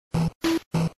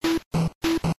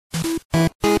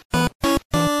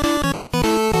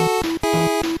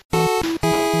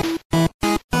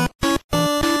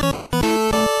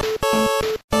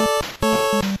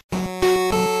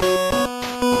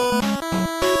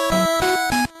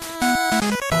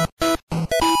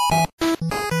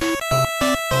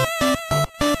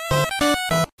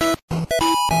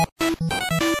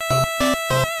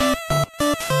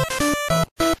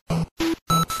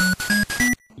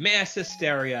mass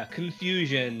hysteria,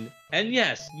 confusion, and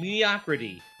yes,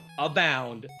 mediocrity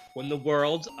abound when the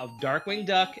worlds of Darkwing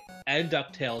Duck and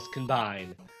Ducktales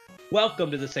combine.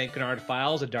 Welcome to the St. Canard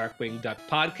Files, a Darkwing Duck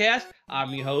podcast. I'm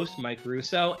your host, Mike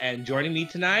Russo, and joining me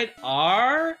tonight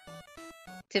are...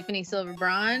 Tiffany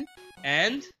Silverbraun.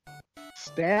 And...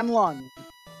 Stan Lund.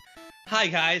 Hi,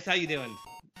 guys. How you doing?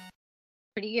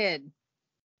 Pretty good.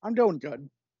 I'm doing good.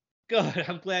 Good.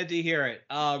 I'm glad to hear it.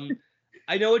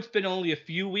 I know it's been only a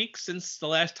few weeks since the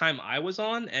last time I was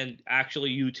on, and actually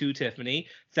you too, Tiffany.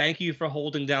 Thank you for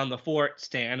holding down the fort,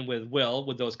 Stan, with Will,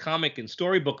 with those comic and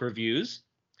storybook reviews.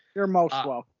 You're most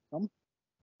welcome.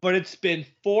 But it's been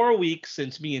 4 weeks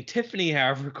since me and Tiffany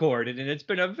have recorded, and it's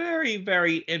been a very,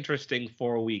 very interesting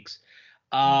 4 weeks.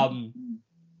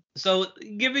 So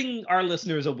giving our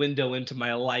listeners a window into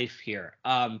my life here.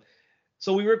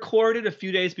 So we recorded a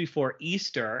few days before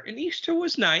Easter, and Easter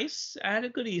was nice. I had a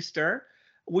good Easter,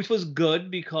 which was good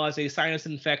because a sinus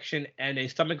infection and a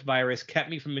stomach virus kept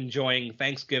me from enjoying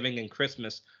Thanksgiving and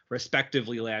Christmas,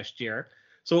 respectively, last year.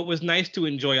 So it was nice to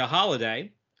enjoy a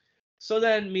holiday. So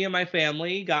then me and my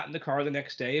family got in the car the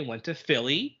next day and went to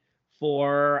Philly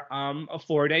for a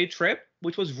 4-day trip,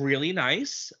 which was really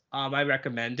nice. I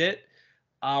recommend it.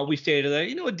 We stayed at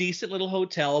a decent little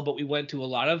hotel, but we went to a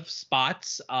lot of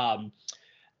spots.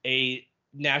 A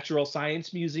natural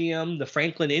science museum, the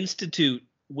Franklin Institute,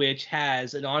 which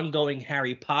has an ongoing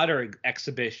Harry Potter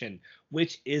exhibition,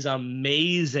 which is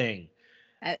amazing.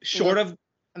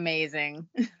 Amazing.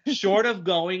 Short of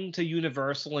going to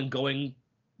Universal and going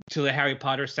to the Harry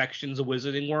Potter sections of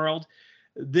Wizarding World,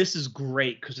 this is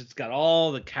great because it's got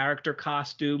all the character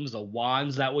costumes, the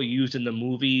wands that were used in the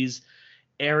movies,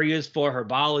 areas for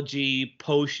herbology,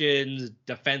 potions,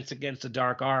 defense against the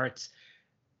dark arts.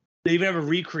 They even have a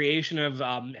recreation of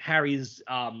Harry's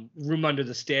room under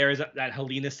the stairs that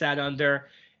Helena sat under.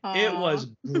 Aww. It was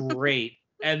great.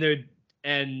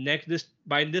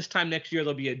 By this time next year,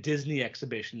 there'll be a Disney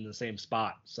exhibition in the same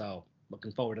spot. So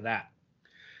looking forward to that.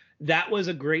 That was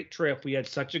a great trip. We had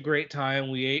such a great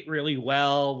time. We ate really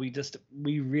well.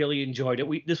 We really enjoyed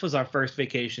it. This was our first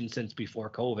vacation since before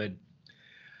COVID.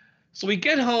 So we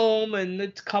get home and a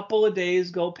couple of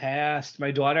days go past. My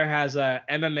daughter has a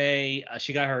MMA.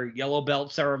 She got her yellow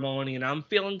belt ceremony, and I'm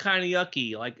feeling kind of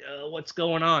yucky. Like, what's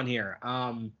going on here?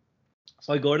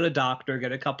 So I go to the doctor,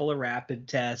 get a couple of rapid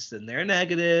tests, and they're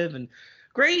negative. And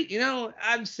great,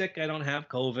 I'm sick. I don't have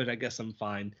COVID. I guess I'm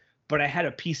fine. But I had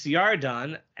a PCR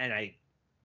done, and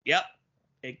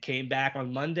it came back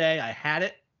on Monday. I had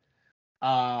it.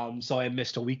 So I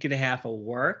missed a week and a half of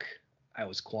work. I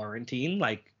was quarantined,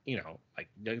 like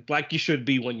you should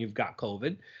be when you've got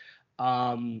COVID.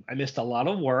 I missed a lot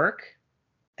of work,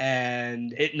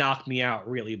 and it knocked me out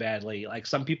really badly. Like,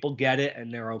 some people get it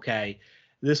and they're okay.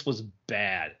 This was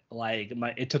bad. Like,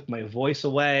 it took my voice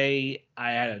away.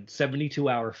 I had a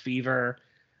 72-hour fever.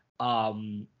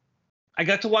 I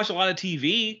got to watch a lot of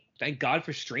TV. Thank God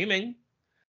for streaming.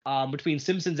 Between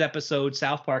Simpsons episodes,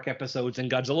 South Park episodes, and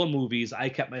Godzilla movies, I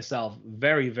kept myself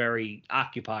very, very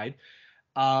occupied.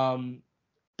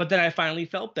 But then I finally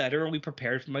felt better, and we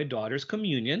prepared for my daughter's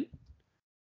communion.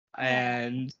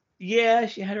 And yeah,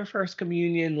 she had her first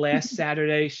communion last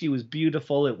Saturday. She was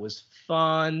beautiful. It was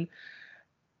fun.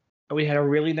 We had a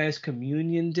really nice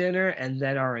communion dinner, and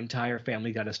then our entire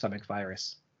family got a stomach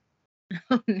virus.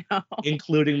 Oh, no.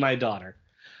 Including my daughter.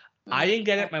 I didn't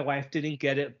get it. My wife didn't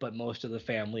get it, but most of the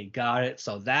family got it.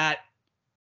 So that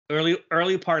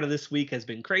early part of this week has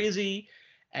been crazy.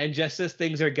 And just as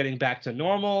things are getting back to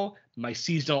normal, my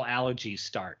seasonal allergies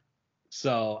start.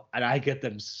 And I get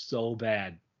them so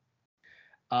bad.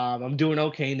 I'm doing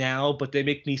okay now, but they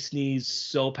make me sneeze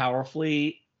so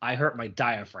powerfully, I hurt my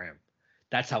diaphragm.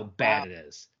 That's how bad it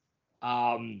is.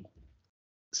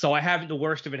 So the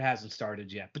worst of it hasn't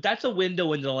started yet. But that's a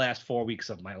window into the last 4 weeks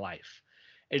of my life.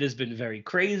 It has been very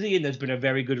crazy, and there's been a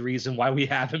very good reason why we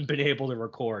haven't been able to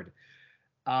record.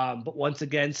 But once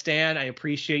again, Stan, I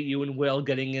appreciate you and Will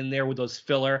getting in there with those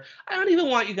filler. I don't even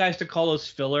want you guys to call those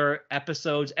filler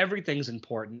episodes. Everything's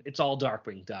important. It's all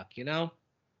Darkwing Duck,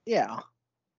 Yeah.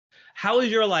 How has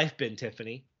your life been,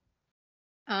 Tiffany?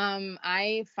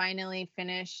 I finally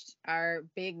finished our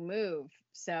big move.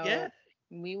 So yeah.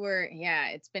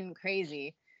 It's been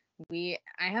crazy. I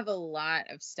have a lot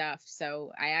of stuff.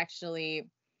 So I actually,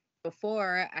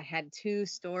 before I had 2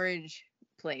 storage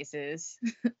places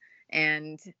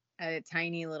and a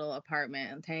tiny little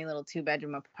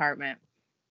 2-bedroom apartment.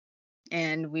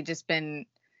 And we just been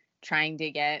trying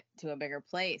to get to a bigger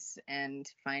place. And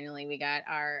finally we got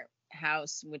our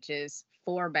house, which is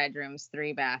 4 bedrooms,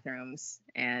 3 bathrooms,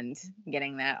 and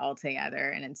getting that all together.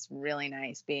 And it's really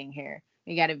nice being here.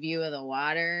 We got a view of the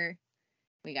water.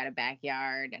 We got a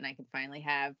backyard, and I can finally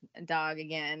have a dog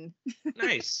again.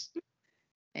 Nice.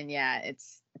 And yeah,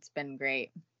 it's been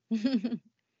great.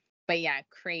 But yeah,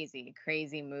 crazy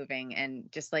moving.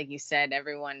 And just like you said,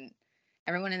 everyone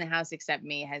in the house except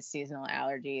me has seasonal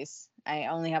allergies. I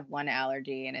only have one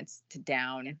allergy, and it's to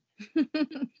down.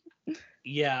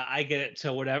 Yeah, I get it.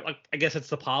 So whatever. Like, I guess it's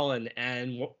the pollen,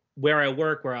 and where I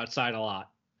work, we're outside a lot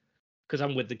because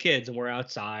I'm with the kids and we're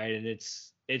outside, and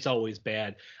it's always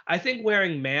bad. I think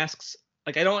wearing masks,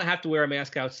 like I don't have to wear a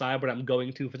mask outside, but I'm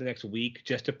going to for the next week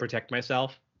just to protect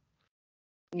myself.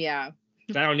 Yeah.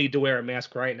 I don't need to wear a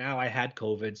mask right now. I had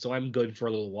COVID, so I'm good for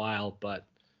a little while, but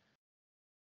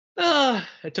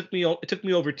it took me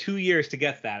over 2 years to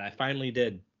get that. I finally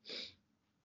did.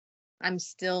 I'm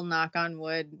still, knock on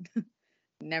wood,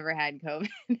 never had COVID.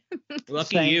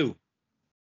 Lucky Same. you.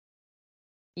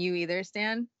 You either,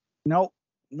 Stan? Nope,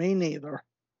 me neither.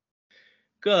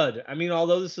 Good. I mean,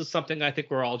 although this is something I think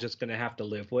we're all just going to have to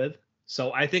live with.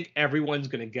 So I think everyone's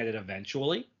going to get it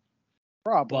eventually.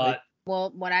 Probably. But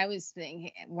Well, what I was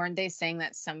thinking, weren't they saying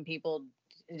that some people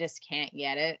just can't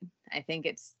get it? I think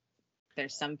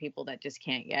there's some people that just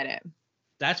can't get it.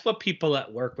 that's what people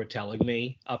at work were telling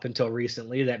me up until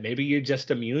recently, that maybe you're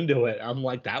just immune to it. I'm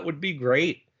like, that would be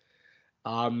great.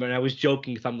 And I was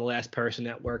joking, if I'm the last person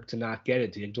at work to not get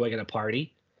it, do I get a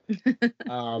party?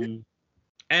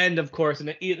 And of course,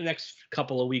 the next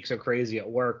couple of weeks are crazy at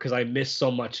work because I missed so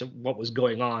much of what was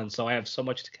going on. So I have so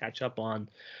much to catch up on.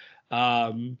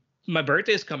 My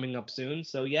birthday's coming up soon,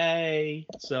 so yay!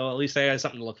 So at least I have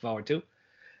something to look forward to.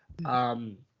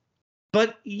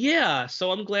 But yeah,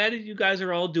 so I'm glad that you guys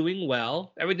are all doing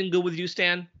well. Everything good with you,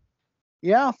 Stan?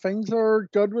 Yeah, things are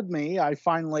good with me. I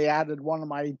finally added one of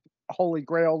my holy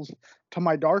grails to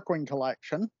my Darkwing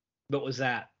collection. What was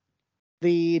that?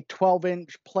 The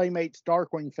 12-inch Playmates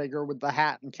Darkwing figure with the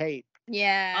hat and cape.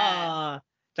 Yeah.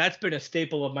 That's been a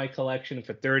staple of my collection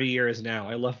for 30 years now.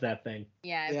 I love that thing.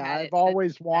 Yeah, I've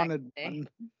always wanted one.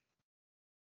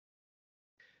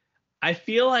 I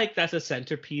feel like that's a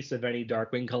centerpiece of any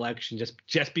Darkwing collection,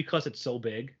 just because it's so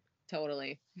big.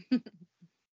 Totally.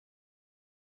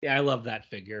 Yeah, I love that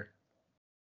figure.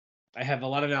 I have a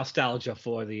lot of nostalgia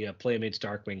for the Playmates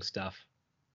Darkwing stuff.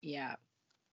 Yeah.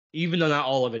 Even though not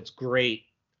all of it's great,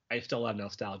 I still have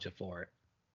nostalgia for it.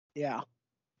 Yeah.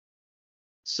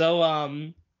 So,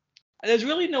 there's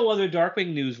really no other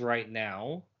Darkwing news right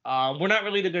now. We're not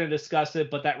really going to discuss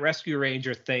it, but that Rescue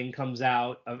Ranger thing comes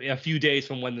out a few days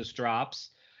from when this drops.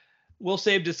 We'll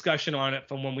save discussion on it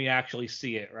from when we actually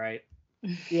see it, right?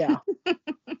 Yeah.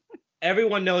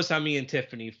 Everyone knows how me and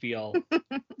Tiffany feel.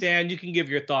 Dan, you can give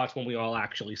your thoughts when we all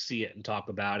actually see it and talk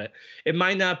about it. It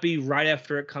might not be right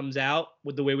after it comes out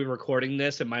with the way we're recording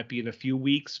this. It might be in a few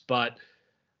weeks, but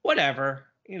whatever.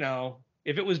 You know,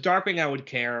 if it was Darkwing, I would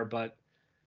care, but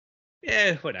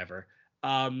whatever.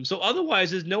 So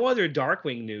otherwise, there's no other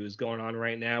Darkwing news going on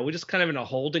right now. We're just kind of in a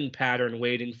holding pattern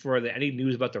waiting for any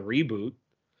news about the reboot.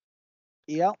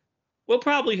 Yep. We'll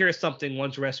probably hear something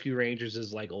once Rescue Rangers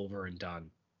is like over and done.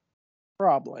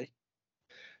 Probably.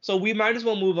 So we might as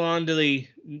well move on to the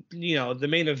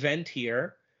main event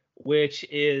here, which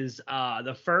is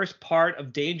the first part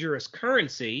of Dangerous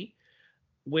Currency,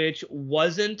 which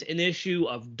wasn't an issue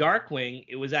of Darkwing.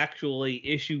 It was actually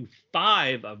issue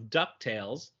 5 of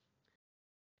Ducktales.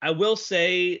 I will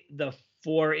say the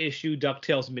 4-issue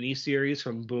Ducktales miniseries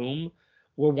from Boom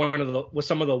was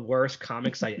some of the worst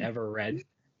comics I ever read.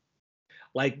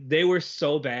 Like, they were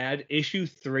so bad. Issue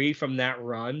 3 from that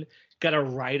run got a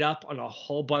write-up on a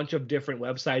whole bunch of different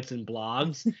websites and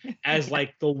blogs as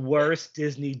like the worst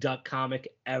Disney Duck comic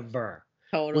ever.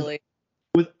 Totally.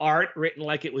 With art written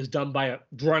like it was done by a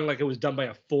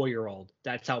 4-year-old.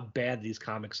 That's how bad these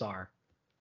comics are.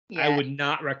 Yeah. I would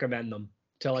not recommend them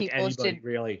to like People anybody, should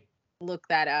really. Look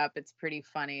that up. It's pretty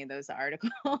funny, those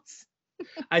articles.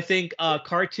 I think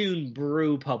Cartoon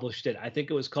Brew published it. I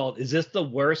think it was called "Is This the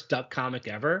Worst Duck Comic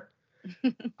Ever?"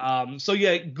 So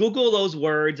yeah, Google those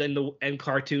words and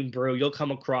Cartoon Brew. You'll come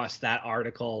across that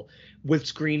article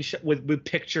with with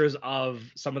pictures of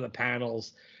some of the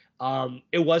panels.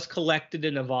 It was collected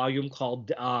in a volume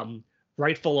called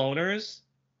Rightful Owners.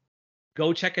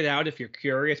 Go check it out if you're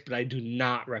curious, but I do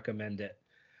not recommend it.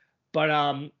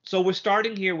 But so we're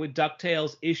starting here with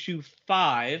DuckTales issue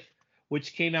 5,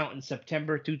 which came out in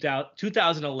September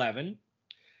 2011.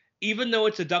 Even though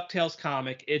it's a DuckTales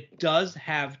comic, it does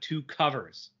have 2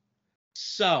 covers.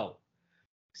 So,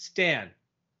 Stan,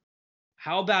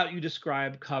 how about you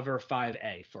describe cover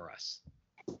 5A for us?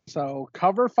 So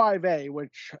cover 5A,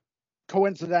 which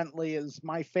coincidentally is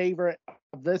my favorite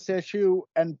of this issue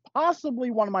and possibly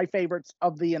one of my favorites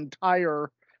of the entire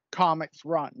comics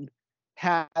run,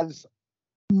 has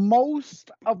most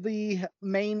of the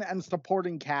main and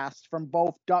supporting cast from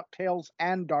both DuckTales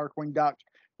and Darkwing Duck,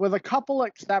 with a couple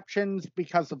exceptions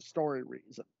because of story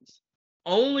reasons.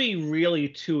 Only really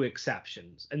 2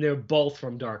 exceptions, and they're both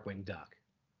from Darkwing Duck.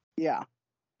 Yeah.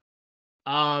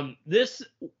 This,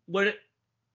 what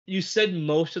you said,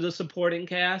 most of the supporting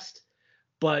cast,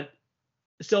 but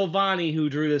Silvani, who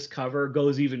drew this cover,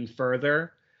 goes even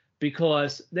further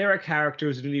because there are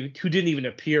characters who didn't even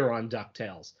appear on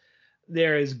DuckTales.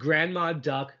 There is Grandma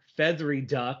Duck, Feathery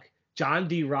Duck, John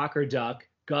D. Rocker Duck,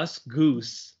 Gus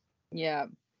Goose. Yeah.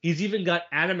 He's even got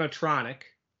animatronic.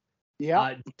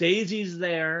 Yeah. Daisy's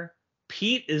there.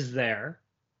 Pete is there.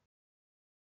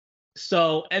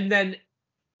 So, and then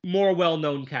more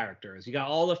well-known characters. You got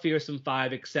all the Fearsome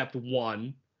Five except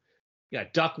one. You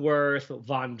got Duckworth,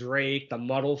 Von Drake, the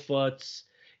Muddlefoots,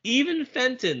 even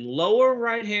Fenton, lower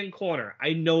right-hand corner.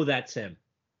 I know that's him.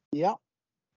 Yeah.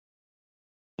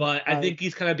 But I think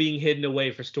he's kind of being hidden away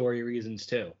for story reasons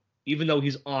too, even though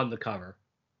he's on the cover.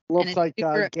 Looks like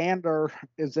Gander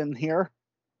is in here.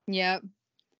 Yep.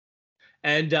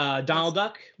 And Donald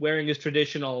Duck wearing his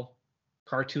traditional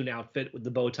cartoon outfit with the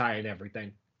bow tie and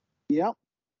everything. Yep.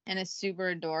 And a super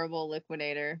adorable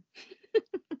Liquidator.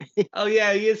 Oh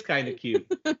yeah, he is kind of cute.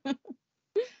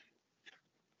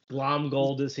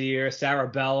 Glomgold is here.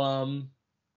 Cerebellum.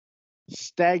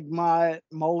 Stegmutt,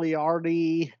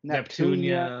 Moriarty,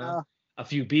 Neptunia. A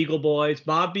few Beagle Boys.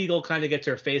 Bob Beagle kind of gets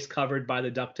her face covered by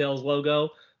the DuckTales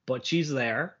logo, but she's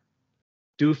there.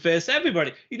 Doofus,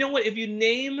 everybody. You know what? If you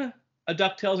name a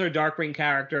DuckTales or Darkwing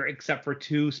character, except for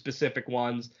 2 specific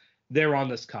ones, they're on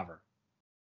this cover.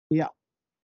 Yeah.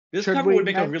 This cover would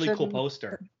make a really cool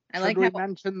poster. Should we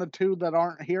mention the 2 that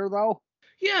aren't here, though?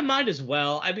 Yeah, might as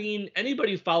well. I mean,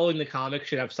 anybody following the comic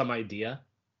should have some idea.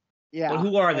 Yeah. But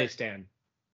who are they, Stan?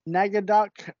 Negaduck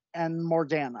and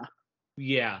Morgana.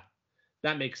 Yeah,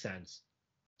 that makes sense.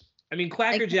 I mean,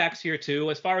 Quacker Jack's here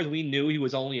too. As far as we knew, he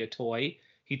was only a toy.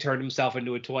 He turned himself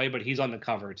into a toy, but he's on the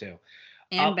cover too.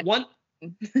 And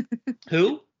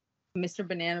Who? Mr.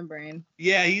 Banana Brain.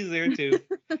 Yeah, he's there too.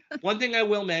 One thing I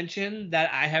will mention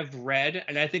that I have read,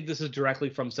 and I think this is directly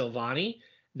from Silvani,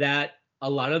 that a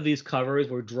lot of these covers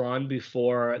were drawn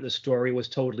before the story was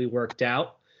totally worked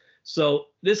out. So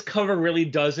this cover really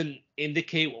doesn't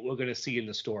indicate what we're going to see in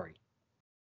the story.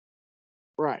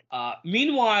 Right.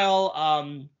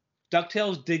 Meanwhile,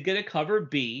 DuckTales did get a cover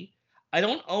B. I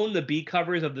don't own the B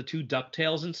covers of the 2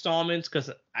 DuckTales installments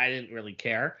because I didn't really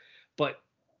care. But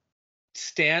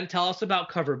Stan, tell us about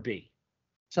cover B.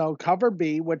 So cover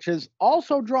B, which is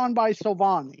also drawn by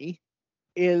Silvani,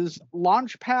 is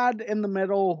Launchpad in the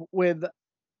middle with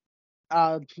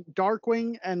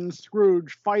Darkwing and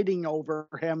Scrooge fighting over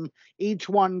him, each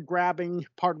one grabbing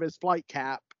part of his flight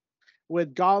cap,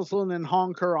 with Goslin and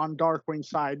Honker on Darkwing's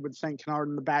side with St. Canard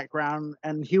in the background,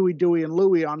 and Huey, Dewey, and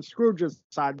Louie on Scrooge's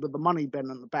side with the money bin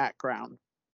in the background.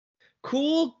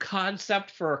 Cool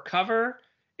concept for a cover.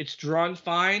 It's drawn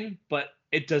fine, but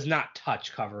it does not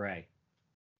touch cover A.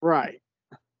 Right.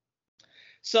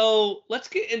 So let's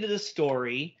get into the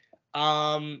story.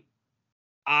 I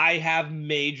have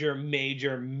major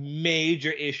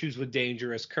issues with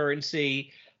Dangerous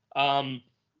Currency.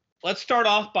 Let's start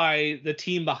off by the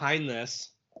team behind this.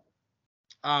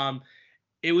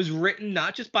 It was written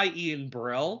not just by Ian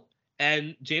Brill,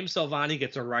 and James Silvani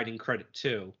gets a writing credit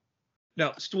too.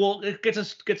 No, well, it gets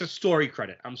a story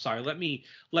credit. I'm sorry. Let me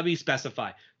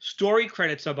specify. Story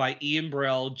credits are by Ian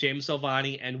Brill, James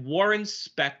Silvani, and Warren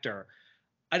Spector.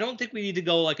 I don't think we need to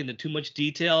go into too much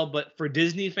detail, but for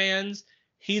Disney fans,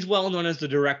 he's well known as the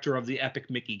director of the Epic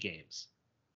Mickey games.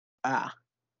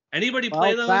 Anybody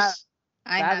play those? That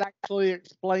actually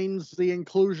explains the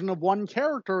inclusion of one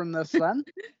character in this then.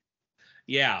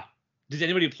 Yeah. Did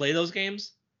anybody play those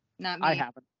games? Not me. I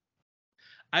haven't.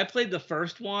 I played the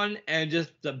first one, and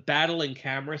just the battle and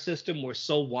camera system were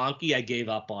so wonky, I gave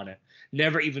up on it.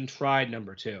 Never even tried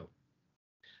number 2.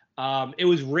 It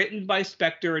was written by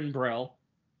Spector and Brill.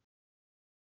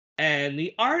 And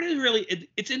the art is really,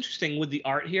 it's interesting with the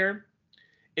art here.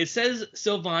 It says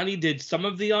Silvani did some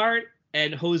of the art,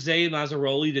 and Jose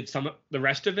Mazzaroli did the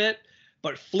rest of it.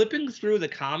 But flipping through the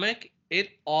comic,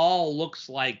 it all looks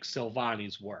like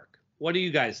Silvani's work. What do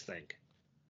you guys think?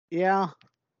 Yeah.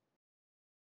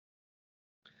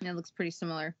 It looks pretty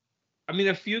similar. I mean,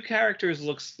 a few characters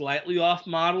look slightly off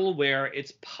model where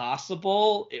it's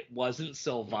possible it wasn't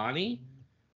Silvani,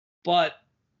 but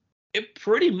it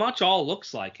pretty much all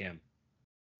looks like him.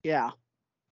 Yeah.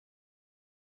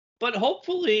 But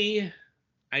hopefully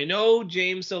I know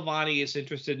James Silvani is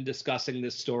interested in discussing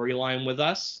this storyline with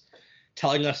us,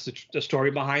 telling us the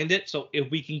story behind it. So if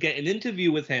we can get an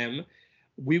interview with him,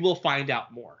 we will find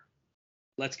out more.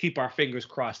 Let's keep our fingers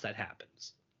crossed that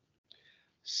happens.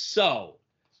 So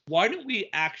why don't we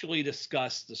actually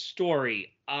discuss the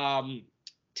story?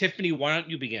 Tiffany, why don't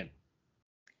you begin?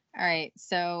 All right,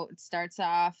 so it starts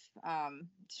off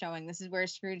showing this is where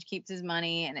Scrooge keeps his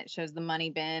money, and it shows the money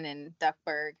bin in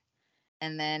Duckburg.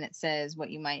 And then it says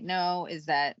what you might know is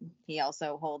that he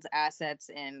also holds assets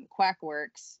in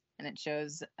Quackworks, and it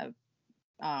shows the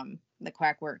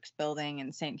Quackworks building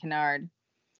in St. Canard.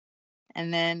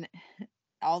 And then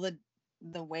all the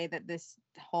way that this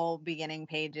whole beginning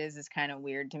page is kind of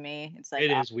weird to me. It's like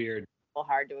it is weird,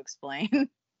 hard to explain.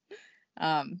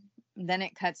 Then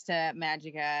it cuts to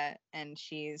Magica, and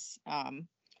she's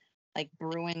like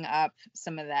brewing up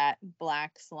some of that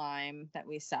black slime that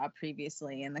we saw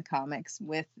previously in the comics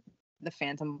with the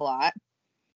Phantom Blot.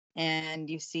 And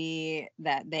you see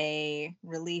that they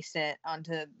release it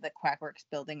onto the Quackworks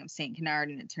building of St. Canard,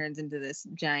 and it turns into this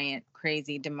giant,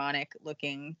 crazy, demonic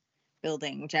looking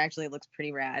building, which actually looks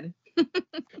pretty rad.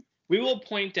 We will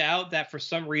point out that for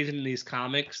some reason in these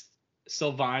comics,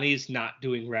 Silvani's not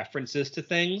doing references to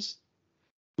things.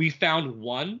 We found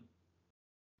one,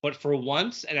 but for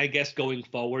once, and I guess going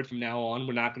forward from now on,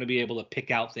 we're not going to be able to pick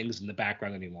out things in the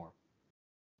background anymore.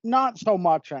 Not so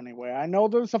much anyway. I know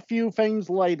there's a few things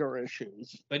later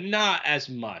issues, but not as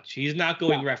much. He's not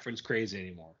going reference crazy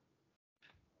anymore.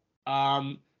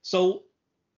 So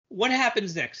what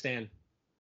happens next, Dan?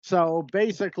 So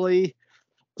basically,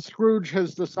 Scrooge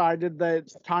has decided that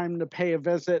it's time to pay a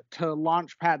visit to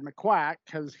Launchpad McQuack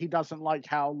because he doesn't like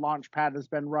how Launchpad has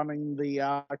been running the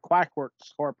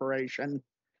Quackworks Corporation.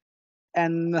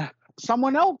 And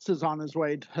someone else is on his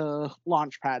way to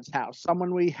Launchpad's house,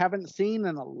 someone we haven't seen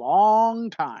in a long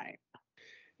time.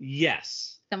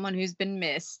 Yes. Someone who's been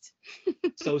missed.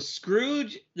 So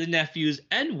Scrooge, the nephews,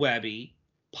 and Webby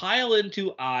pile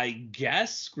into, I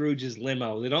guess, Scrooge's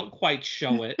limo. They don't quite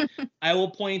show it. I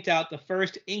will point out the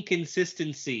first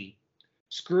inconsistency.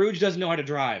 Scrooge doesn't know how to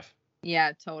drive.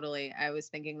 Yeah, totally. I was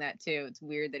thinking that too. It's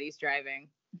weird that he's driving.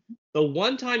 The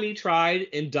one time he tried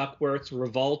in Duckworth's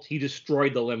Revolt, he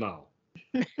destroyed the limo.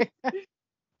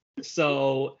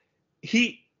 So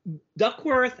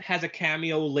Duckworth has a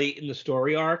cameo late in the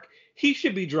story arc. He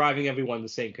should be driving everyone to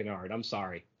St. Canard. I'm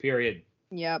sorry. Period.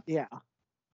 Yep. Yeah.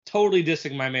 Totally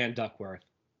dissing my man Duckworth.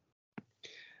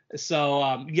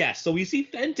 So yes, so we see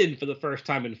Fenton for the first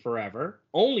time in forever.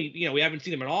 Only, we haven't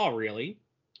seen him at all, really.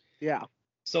 Yeah.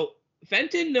 So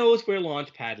Fenton knows where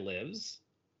Launchpad lives.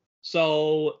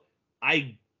 So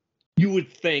you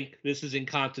would think this is in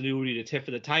continuity to Tiff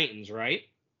of the Titans, right?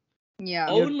 Yeah.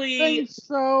 Only think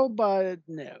so, but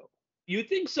no. You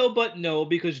think so, but no,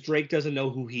 because Drake doesn't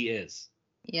know who he is.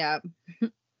 Yeah.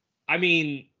 I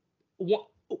mean,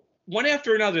 one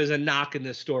after another is a knock in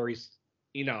this story.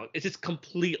 It's just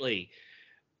completely.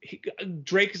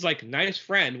 Drake is like, nice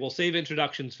friend. We'll save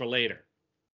introductions for later.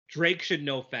 Drake should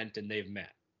know Fenton. They've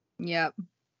met. Yep.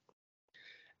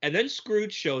 And then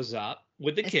Scrooge shows up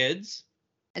with the kids.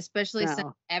 Especially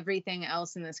since everything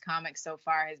else in this comic so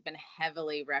far has been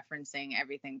heavily referencing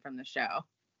everything from the show.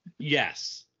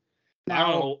 Yes.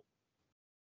 Now,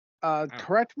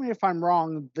 correct me if I'm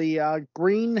wrong. The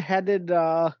green-headed,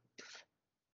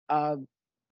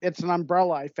 it's an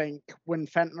umbrella, I think, when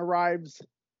Fenton arrives.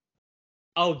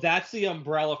 Oh, that's the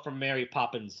umbrella from Mary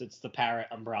Poppins. It's the parrot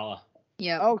umbrella.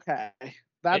 Yeah. Okay.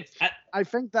 I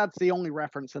think that's the only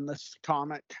reference in this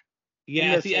comic.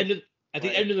 Yeah, at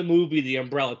the end of the movie, the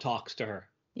umbrella talks to her.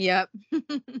 Yep.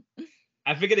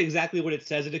 I forget exactly what it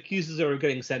says. It accuses her of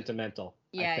getting sentimental.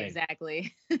 Yeah,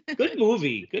 exactly. Good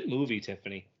movie,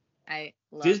 Tiffany. I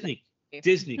love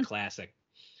Disney classic.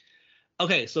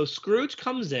 Okay, so Scrooge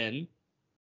comes in.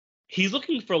 He's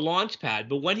looking for Launchpad,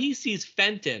 but when he sees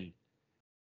Fenton,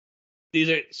 these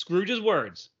are Scrooge's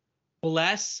words.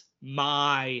 Bless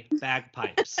my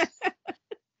bagpipes.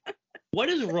 What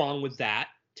is wrong with that,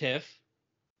 Tiff?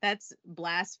 That's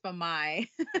blasphemy.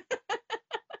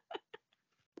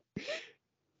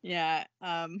 Yeah.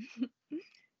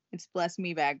 It's bless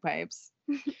me bagpipes.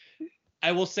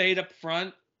 I will say it up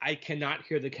front. I cannot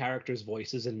hear the characters'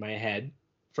 voices in my head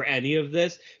for any of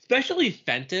this, especially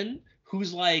Fenton,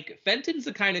 Fenton's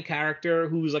the kind of character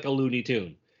who's like a Looney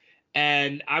Tune.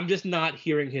 And I'm just not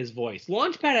hearing his voice.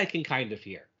 Launchpad I can kind of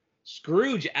hear.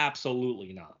 Scrooge,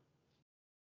 absolutely not.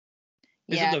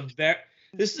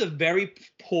 This is a very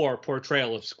poor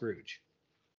portrayal of Scrooge.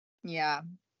 Yeah.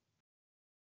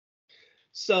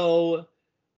 So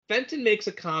Fenton makes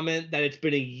a comment that it's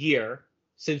been a year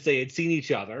since they had seen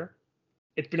each other.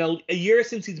 It's been a year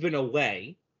since he's been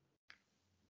away.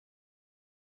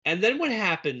 And then what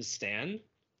happens, Stan?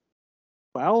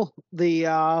 Well,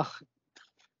 the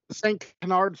St.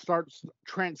 Canard starts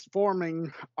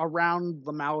transforming around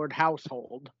the Mallard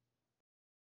household.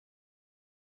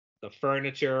 The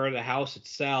furniture, the house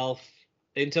itself,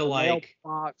 into like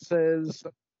mailboxes,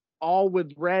 all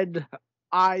with red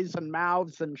eyes and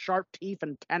mouths and sharp teeth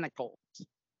and tentacles.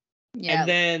 Yeah, and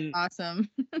then awesome.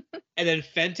 and then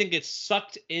Fenton gets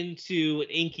sucked into an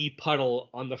inky puddle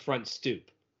on the front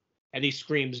stoop. And he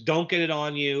screams, "Don't get it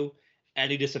on you,"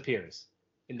 and he disappears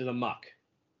into the muck.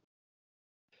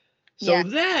 So Yeah,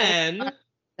 then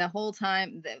the whole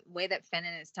time, the way that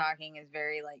Fenton is talking is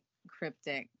very like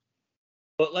cryptic.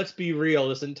 But let's be real,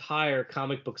 this entire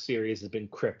comic book series has been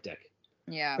cryptic.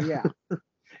 Yeah. Yeah.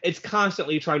 It's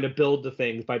constantly trying to build the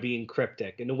things by being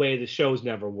cryptic in a way the shows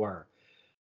never were.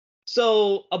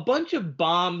 So a bunch of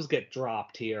bombs get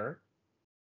dropped here.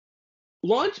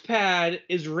 Launchpad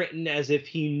is written as if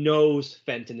he knows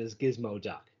Fenton is Gizmo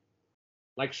Duck.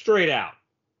 Like straight out.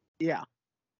 Yeah.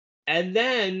 And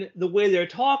then the way they're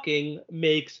talking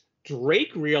makes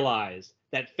Drake realize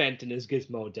that Fenton is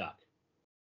Gizmo Duck.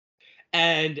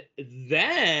 And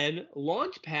then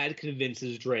Launchpad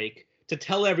convinces Drake to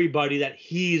tell everybody that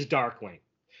he's Darkwing.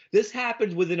 This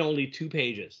happens within only 2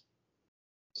 pages.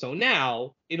 So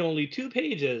now, in only 2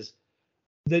 pages,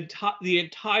 the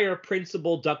entire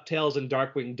principal DuckTales and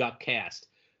Darkwing Duck cast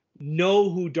know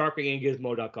who Darkwing and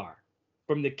Gizmo Duck are.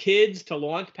 From the kids to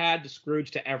Launchpad to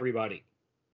Scrooge to everybody.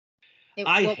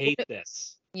 I hate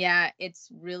this. Yeah, it's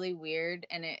really weird,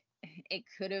 and they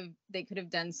could have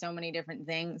done so many different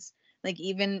things. Like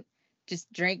even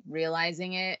just Drake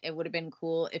realizing it would have been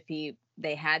cool if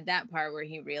they had that part where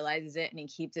he realizes it and he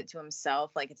keeps it to himself,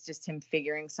 like it's just him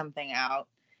figuring something out,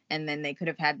 and then they could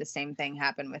have had the same thing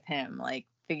happen with him, like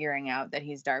figuring out that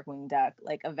he's Darkwing Duck,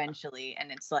 like eventually,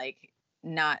 and it's like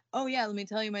not, oh yeah, let me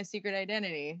tell you my secret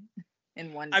identity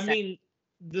in one I mean,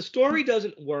 the story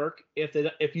doesn't work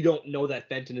if you don't know that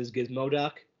Fenton is Gizmo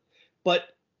Duck.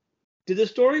 But did the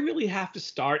story really have to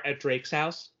start at Drake's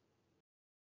house?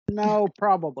 No,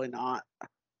 probably not.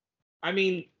 I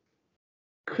mean,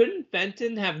 couldn't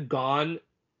Fenton have gone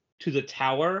to the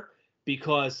tower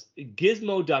because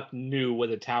Gizmo Duck knew where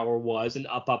the tower was and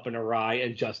Up and Awry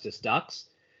and Justice Ducks?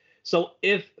 So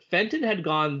if Fenton had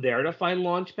gone there to find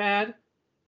Launchpad,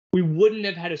 we wouldn't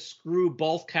have had to screw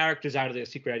both characters out of their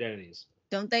secret identities.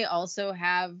 Don't they also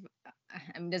have,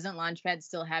 I mean, doesn't Launchpad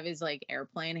still have his like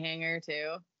airplane hangar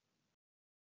too?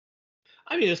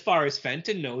 I mean, as far as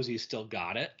Fenton knows, he's still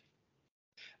got it.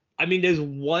 I mean, there's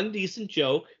one decent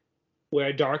joke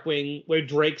where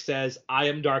Drake says, "I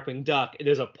am Darkwing Duck," and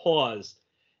there's a pause,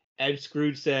 and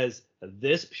Scrooge says,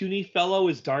 "This puny fellow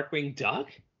is Darkwing Duck?"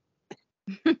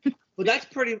 But that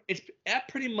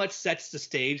pretty much sets the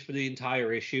stage for the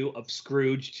entire issue of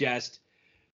Scrooge just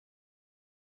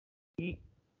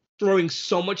throwing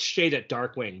so much shade at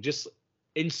Darkwing, just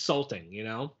insulting, you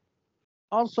know?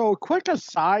 Also, a quick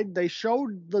aside, they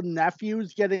showed the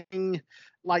nephews getting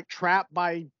like trapped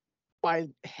by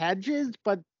hedges,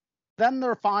 but then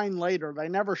they're fine later. They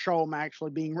never show them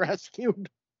actually being rescued.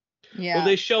 Yeah. Well,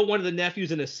 they show one of the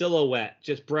nephews in a silhouette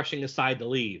just brushing aside the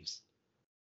leaves.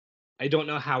 I don't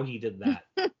know how he did that.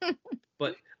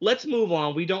 But let's move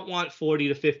on. We don't want 40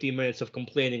 to 50 minutes of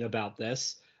complaining about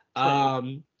this.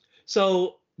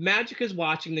 So Magic is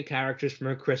watching the characters from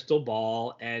her crystal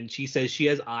ball, and she says she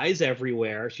has eyes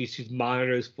everywhere. She sees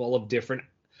monitors full of different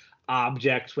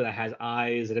objects that has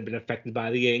eyes that have been affected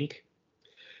by the ink.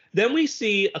 Then we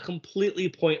see a completely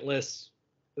pointless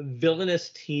villainous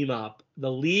team up,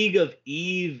 the League of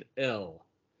Evil.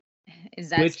 Is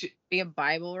that be a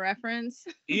Bible reference?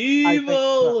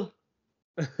 Evil.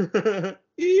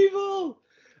 Evil.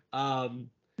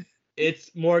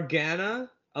 It's Morgana.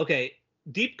 Okay,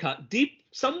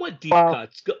 somewhat deep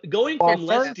cuts, going from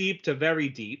less deep to very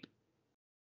deep.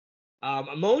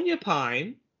 Ammonia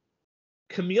Pine,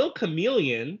 Camille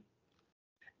Chameleon,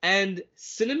 and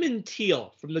Cinnamon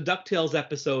Teal from the DuckTales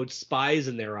episode Spies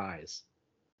in Their Eyes.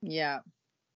 Yeah.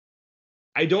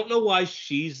 I don't know why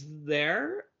she's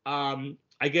there.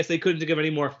 I guess they couldn't think of any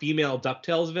more female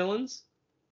DuckTales villains.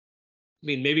 I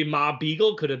mean, maybe Ma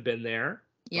Beagle could have been there.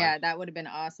 Yeah, that would have been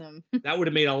awesome. That would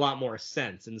have made a lot more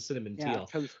sense in Cinnamon Teal.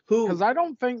 Because I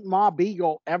don't think Ma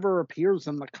Beagle ever appears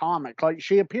in the comic. Like,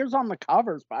 she appears on the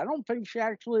covers, but I don't think she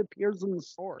actually appears in the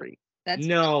story. That's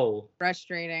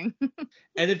frustrating.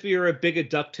 And if you're a big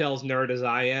DuckTales nerd as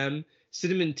I am,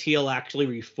 Cinnamon Teal actually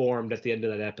reformed at the end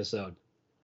of that episode.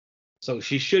 So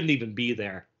she shouldn't even be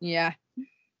there. Yeah.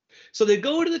 So they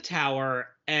go to the tower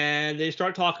and they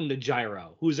start talking to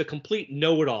Gyro, who's a complete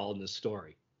know-it-all in this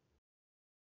story.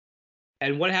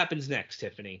 And what happens next,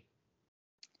 Tiffany?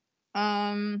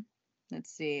 Let's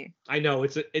see. I know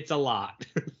it's a lot.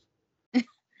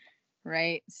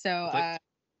 Right. So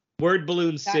Word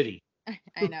Balloon City.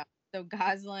 I know. So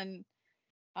Goslin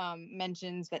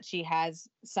mentions that she has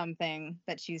something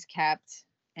that she's kept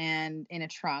and in a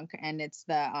trunk, and it's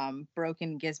the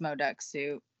broken Gizmo Duck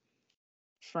suit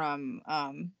from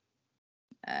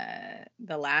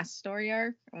the last story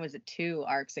arc, or was it 2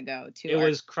 arcs ago? It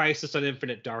was Crisis on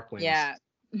Infinite Darkwings. Yeah.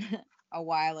 A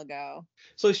while ago.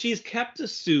 So she's kept the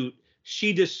suit,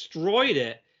 she destroyed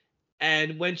it,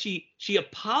 and when she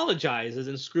apologizes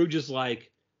and Scrooge is like,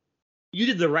 you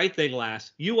did the right thing,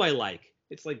 lass. You I like.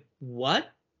 It's like, what?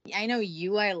 I know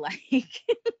you I like.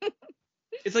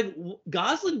 It's like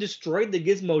Goslin destroyed the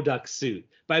Gizmo Duck suit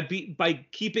by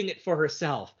keeping it for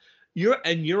herself.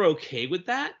 You're okay with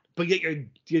that, but yet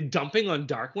you're dumping on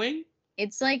Darkwing?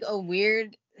 It's like a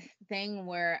weird thing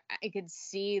where I could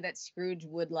see that Scrooge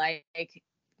would like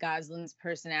Goslin's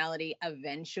personality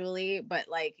eventually, but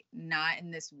like not in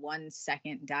this 1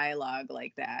 second dialogue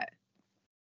like that.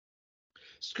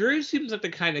 Scrooge seems like the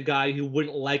kind of guy who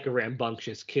wouldn't like a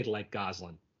rambunctious kid like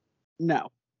Goslin.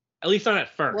 No. At least not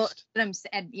at first. Well, but I'm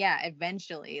said, yeah,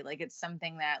 eventually. Like it's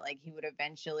something that like he would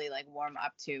eventually like warm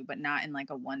up to, but not in like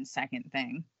a 1 second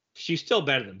thing. She's still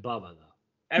better than Bubba, though.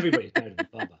 Everybody's better than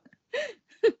Bubba.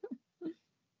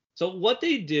 So what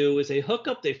they do is they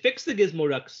fix the Gizmo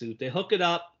Duck suit, they hook it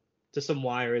up to some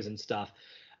wires and stuff.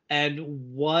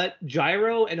 And what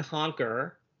Gyro and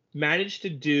Honker managed to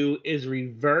do is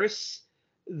reverse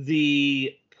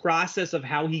the process of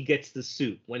how he gets the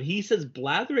suit. When he says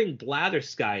blathering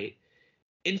blatherskite,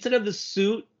 instead of the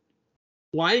suit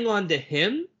flying onto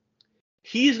him,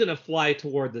 he's going to fly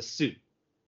toward the suit.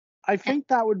 I think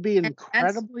that would be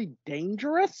incredibly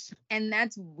dangerous. And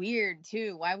that's weird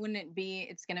too. Why wouldn't it be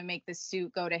it's going to make the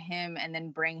suit go to him and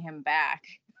then bring him back?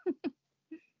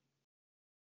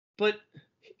 But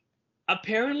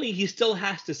apparently he still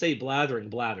has to say blathering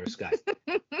blatherskite.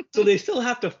 So they still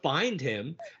have to find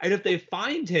him. And if they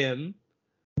find him,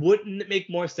 wouldn't it make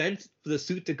more sense for the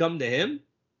suit to come to him?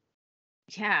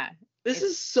 Yeah. This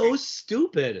is so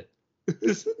stupid.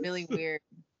 Really weird.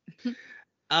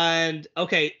 And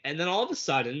okay, and then all of a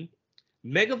sudden,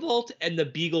 Megavolt and the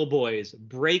Beagle Boys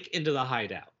break into the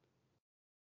hideout.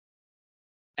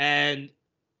 And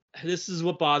this is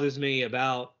what bothers me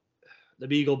about the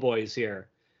Beagle Boys here.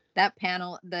 That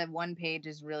panel, the 1 page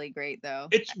is really great, though.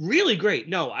 It's really great.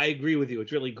 No, I agree with you.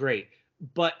 It's really great.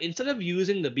 But instead of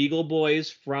using the Beagle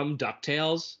Boys from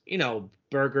Ducktales,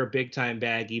 Burger, Big Time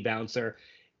Baggy, Bouncer,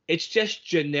 it's just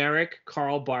generic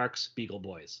Carl Barks Beagle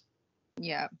Boys.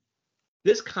 Yeah.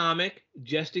 This comic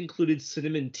just included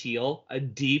Cinnamon Teal, a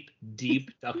deep, deep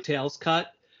DuckTales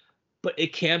cut, but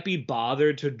it can't be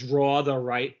bothered to draw the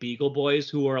right Beagle Boys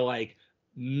who are like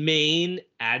main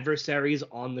adversaries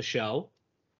on the show.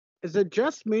 Is it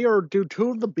just me, or do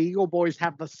 2 of the Beagle Boys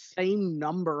have the same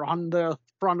number on the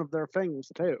front of their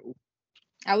things too?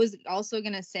 I was also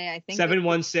gonna say, I think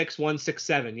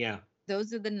 716167, yeah.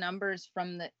 Those are the numbers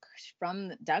from the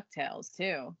DuckTales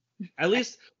too. At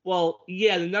least, well,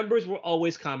 yeah, the numbers were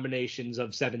always combinations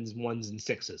of 7s, 1s, and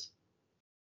 6s.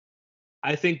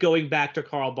 I think going back to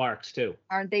Carl Barks too.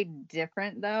 Aren't they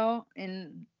different though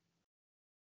in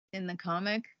the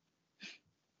comic?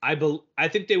 I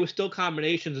think they were still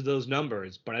combinations of those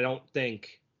numbers, but I don't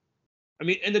think. I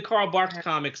mean, in the Carl Barks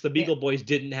comics, the Beagle Boys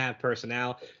didn't have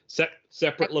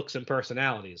separate looks and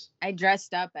personalities. I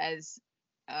dressed up as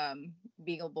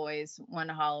Beagle Boys one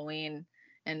Halloween,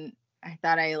 and I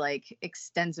thought I like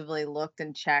extensively looked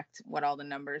and checked what all the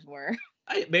numbers were.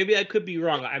 Maybe I could be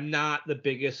wrong. I'm not the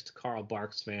biggest Carl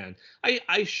Barks fan.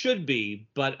 I should be,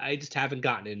 but I just haven't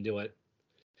gotten into it.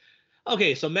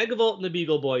 Okay, so Megavolt and the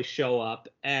Beagle Boys show up,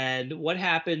 and what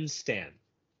happens, Stan?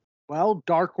 Well,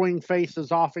 Darkwing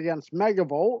faces off against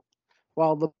Megavolt,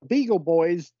 while the Beagle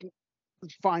Boys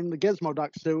find the Gizmo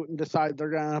Duck suit and decide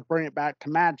they're going to bring it back to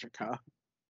Magica.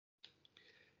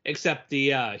 Except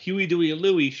the Huey, Dewey, and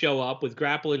Louie show up with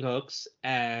grappling hooks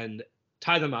and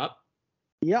tie them up.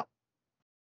 Yep.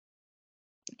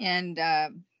 And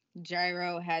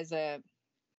Gyro has a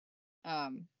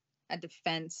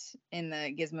defense in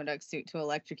the Gizmo Duck suit to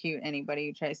electrocute anybody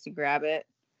who tries to grab it.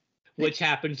 Which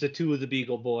happens to 2 of the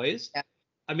Beagle Boys. Yeah.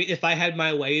 I mean, if I had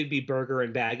my way, it'd be Burger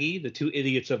and Baggy, the 2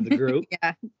 idiots of the group.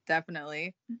 Yeah,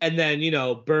 definitely. And then,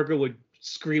 Burger would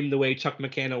scream the way Chuck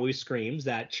McCann always screams,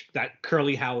 that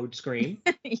Curly Howard scream.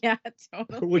 Yeah,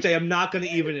 totally. Which I am not going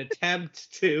to even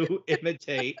attempt to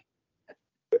imitate.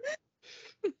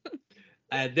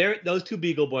 Those two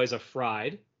Beagle Boys are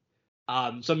fried.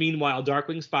 So meanwhile,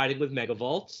 Darkwing's fighting with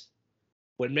Megavolt.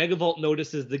 When Megavolt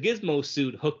notices the Gizmo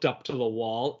suit hooked up to the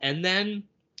wall and then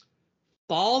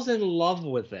falls in love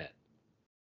with it.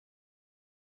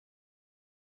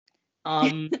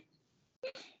 I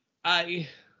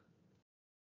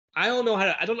don't know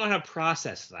how to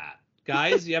process that.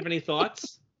 Guys, you have any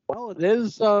thoughts? Well, it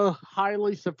is a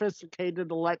highly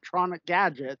sophisticated electronic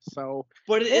gadget, so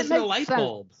But it isn't a light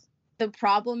bulb. The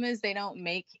problem is they don't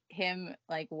make him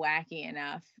like wacky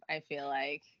enough, I feel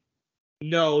like.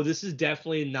 No, this is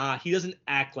definitely not. He doesn't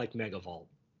act like Megavolt.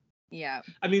 Yeah.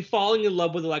 I mean, falling in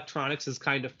love with electronics is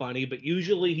kind of funny, but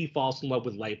usually he falls in love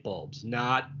with light bulbs,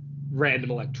 not random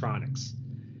electronics.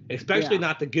 Especially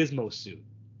not the Gizmo suit.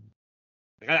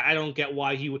 I don't get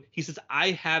why he would. He says,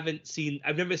 I've never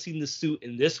seen the suit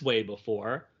in this way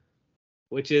before,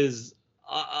 which is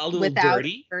a little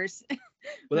dirty.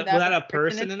 Without a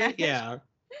person in it? Yeah.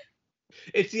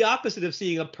 It's the opposite of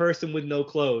seeing a person with no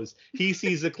clothes. He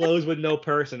sees the clothes with no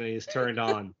person and he's turned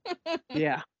on.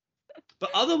 Yeah. But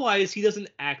otherwise, he doesn't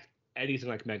act anything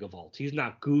like Megavolt. He's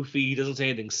not goofy. He doesn't say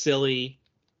anything silly.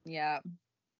 Yeah.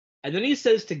 And then he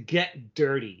says to get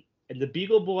dirty. And the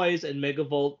Beagle Boys and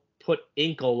Megavolt put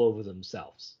ink all over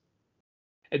themselves.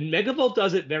 And Megavolt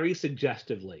does it very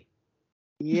suggestively.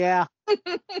 Yeah.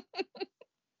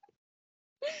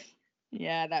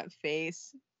 Yeah, that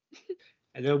face.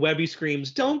 And then Webby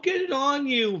screams, "Don't get it on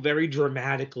you!" very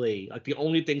dramatically. Like the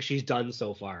only thing she's done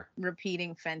so far.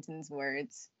 Repeating Fenton's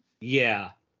words.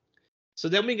 Yeah. So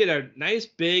then we get a nice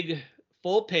big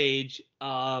full page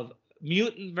of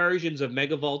mutant versions of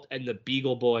Megavolt and the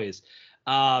Beagle Boys.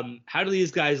 How do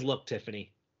these guys look,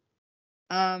 Tiffany?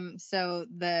 So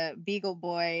the Beagle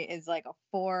Boy is like a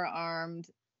 4-armed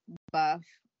buff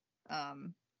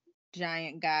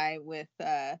giant guy with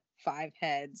 5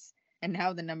 heads, and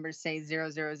now the numbers say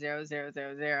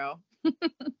 000000.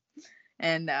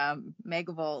 And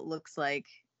Megavolt looks like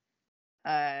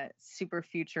super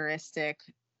futuristic.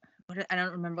 I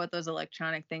don't remember what those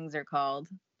electronic things are called.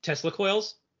 Tesla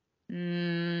coils?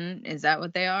 Is that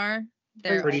what they are?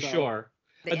 They're pretty sure.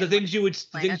 Like the things you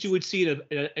would see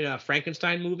in a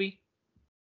Frankenstein movie.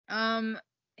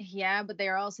 Yeah, but they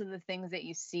are also the things that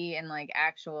you see in like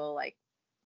actual like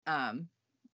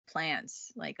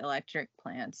plants, like electric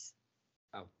plants.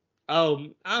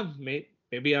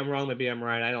 Maybe I'm wrong, maybe I'm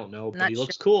right. I don't know, but he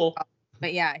looks cool.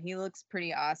 But yeah, he looks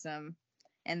pretty awesome.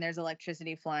 And there's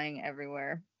electricity flying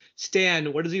everywhere.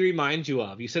 Stan, what does he remind you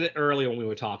of? You said it earlier when we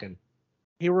were talking.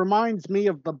 He reminds me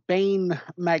of the Bane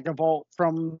Megavolt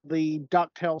from the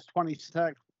Ducktales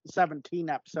 2017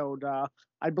 episode.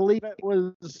 I believe it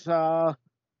was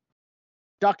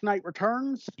Duck Knight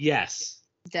Returns. Yes.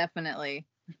 Definitely.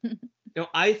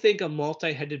 I think a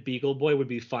multi-headed Beagle Boy would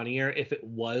be funnier if it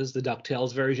was the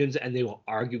DuckTales versions and they were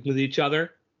arguing with each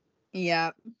other.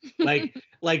 Yeah. like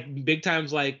big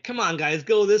times like, come on guys,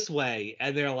 go this way,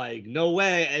 and they're like, no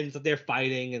way, and so they're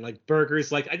fighting, and like Burger's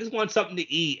like, I just want something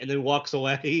to eat, and then walks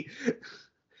away.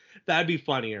 That'd be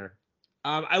funnier.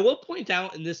 I will point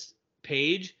out in this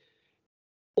page,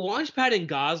 Launchpad and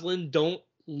Goslin don't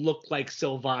look like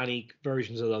Silvani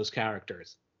versions of those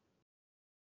characters.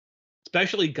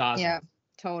 Especially Goslin. Yeah,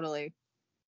 totally.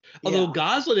 Although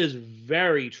Goslin is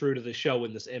very true to the show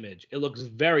in this image. It looks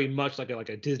very much like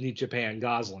a Disney Japan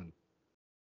Goslin.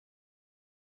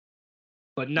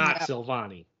 But not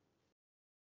Silvani.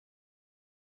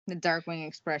 The Darkwing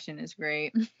expression is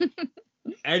great.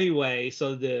 Anyway,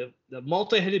 so the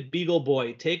multi-headed Beagle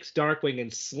Boy takes Darkwing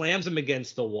and slams him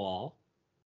against the wall.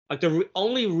 Like the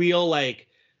only real like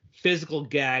physical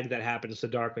gag that happens to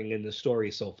Darkwing in the story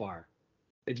so far.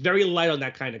 It's very light on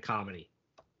that kind of comedy.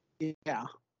 Yeah.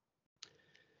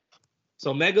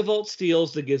 So Megavolt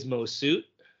steals the Gizmo suit,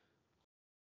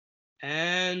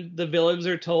 and the villains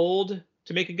are told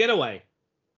to make a getaway.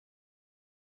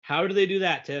 How do they do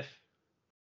that, Tiff?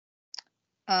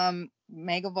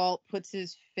 Megavolt puts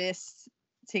his fists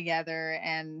together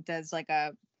and does like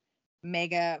a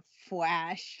mega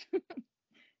flash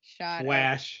shot.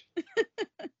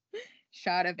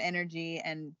 Shot of energy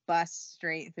and busts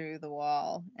straight through the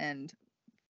wall and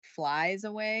flies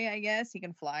away, I guess. He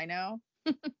can fly now.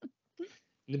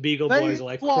 The Beagle Boys are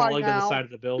like crawling to the side of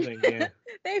the building. Yeah.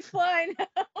 They fly now.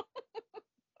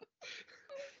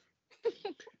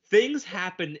 Things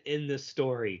happen in this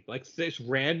story. Like this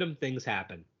random things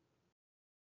happen.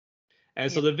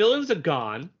 And so the villains are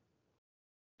gone.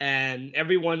 And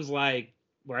everyone's like,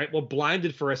 right, we're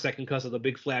blinded for a second because of the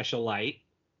big flash of light.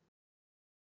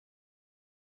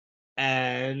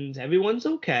 And everyone's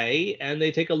okay. And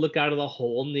they take a look out of the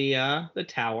hole in the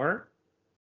tower.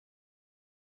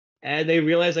 and they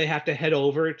realize they have to head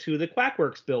over to the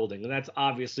Quackworks building, and that's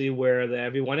obviously where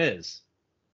everyone is.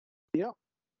 Yep.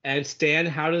 And Stan,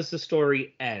 how does the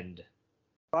story end?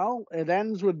 Well, it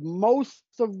ends with most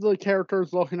of the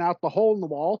characters looking out the hole in the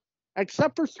wall,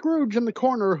 except for Scrooge in the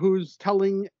corner, who's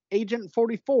telling Agent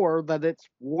 44 that it's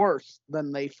worse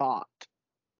than they thought.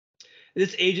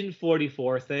 This Agent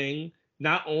 44 thing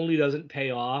not only doesn't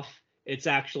pay off, it's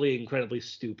actually incredibly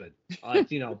stupid.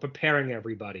 Preparing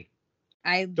everybody.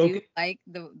 I do like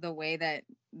the way that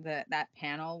that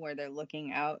panel where they're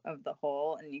looking out of the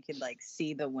hole and you could like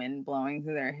see the wind blowing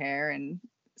through their hair and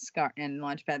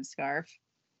Launchpad's scarf.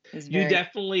 You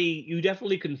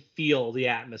definitely can feel the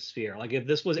atmosphere. Like if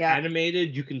this was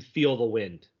animated, you can feel the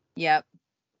wind. Yep.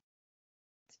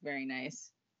 It's very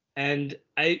nice. And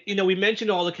we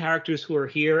mentioned all the characters who are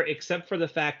here, except for the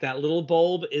fact that Little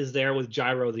Bulb is there with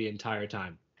Gyro the entire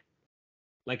time.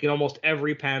 Like in almost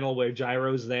every panel where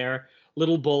Gyro's there,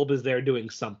 Little Bulb is there doing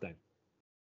something.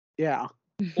 Yeah.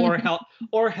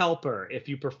 or Helper, if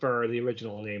you prefer the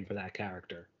original name for that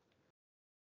character.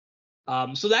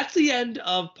 So that's the end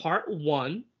of part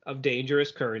 1 of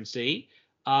Dangerous Currency.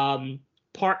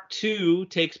 Part 2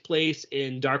 takes place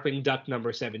in Darkwing Duck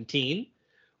number 17.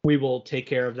 We will take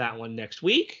care of that one next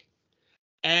week.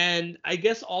 And I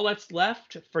guess all that's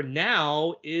left for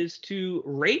now is to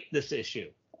rate this issue.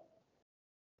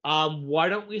 Why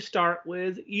don't we start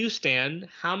with you, Stan?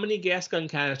 How many gas gun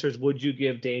canisters would you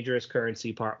give Dangerous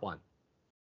Currency Part 1?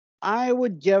 I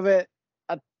would give it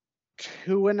a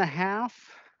 2.5.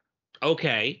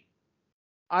 Okay.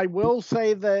 I will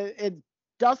say that it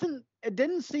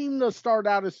didn't seem to start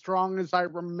out as strong as I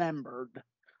remembered.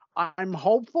 I'm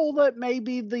hopeful that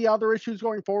maybe the other issues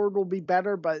going forward will be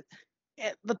better, but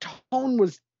the tone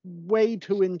was way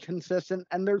too inconsistent,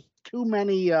 and there's too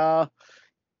many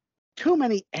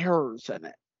errors in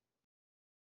it.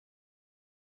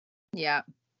 Yeah.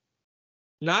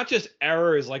 Not just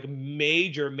errors, like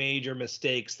major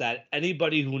mistakes that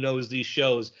anybody who knows these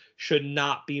shows should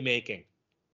not be making.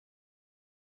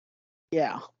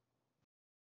 Yeah.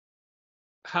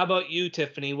 How about you,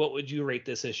 Tiffany? What would you rate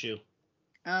this issue?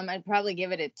 I'd probably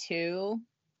give it a 2.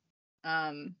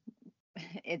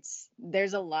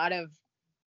 There's a lot of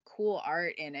cool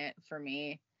art in it for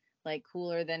me, like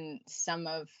cooler than some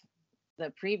of the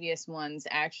previous ones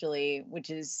actually, which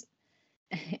is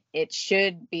it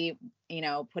should be,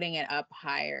 putting it up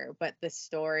higher, but the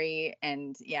story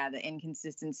and the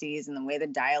inconsistencies and the way the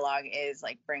dialogue is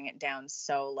like bring it down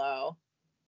so low.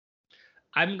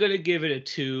 I'm going to give it a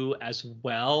 2 as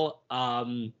well.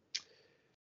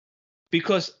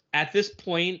 Because at this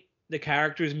point, the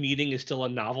characters meeting is still a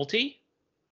novelty.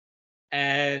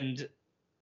 And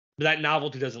that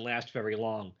novelty doesn't last very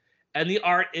long. And the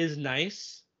art is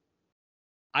nice.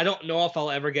 I don't know if I'll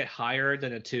ever get higher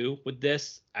than a 2 with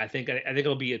this. I think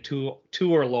it'll be a 2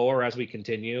 or lower as we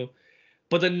continue.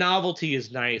 But the novelty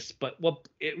is nice. But what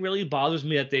it really bothers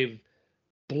me that they've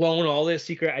blown all their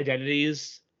secret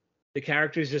identities. The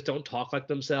characters just don't talk like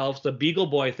themselves. The Beagle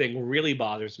Boy thing really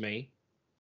bothers me.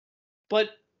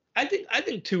 But I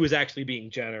think 2 is actually being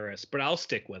generous, but I'll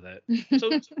stick with it.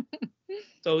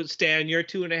 So Stan, you're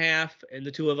 2.5, and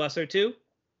the two of us are 2?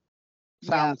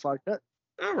 Sounds like it.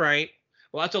 All right.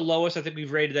 Well, that's the lowest I think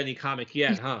we've rated any comic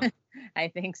yet, huh? I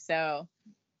think so.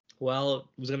 Well, it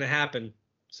was going to happen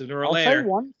sooner or I'll later. say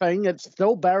one thing, it's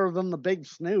still better than the Big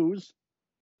Snooze.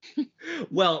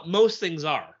 Well, most things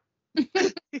are.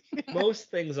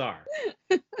 Most things are.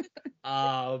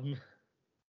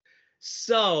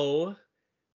 So,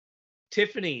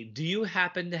 Tiffany, do you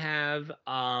happen to have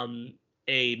a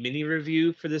mini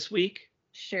review for this week?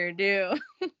 Sure do.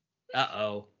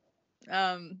 Uh-oh.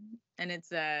 And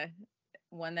it's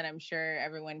one that I'm sure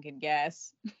everyone could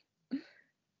guess.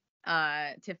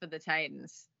 Tip of the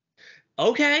Titans.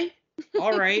 Okay.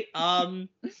 All right.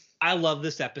 I love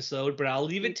this episode, but I'll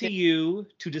leave it to you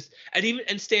to just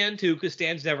and Stan too, because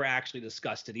Stan's never actually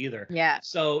discussed it either. Yeah.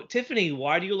 So Tiffany,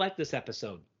 why do you like this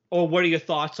episode? Or what are your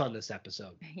thoughts on this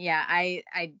episode? Yeah, I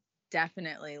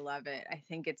definitely love it. I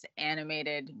think it's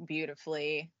animated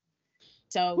beautifully.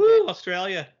 So good.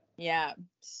 Australia. Yeah,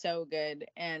 so good.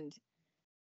 And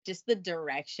just the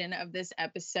direction of this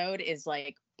episode is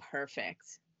like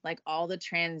perfect. Like all the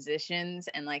transitions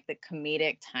and like the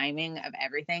comedic timing of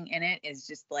everything in it is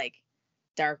just like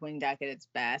Darkwing Duck at its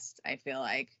best, I feel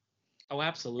like. Oh,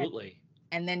 absolutely.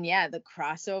 And then the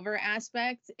crossover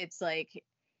aspect, it's like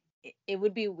it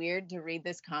would be weird to read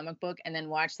this comic book and then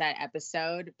watch that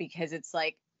episode because it's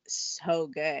like so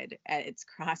good at its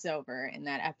crossover in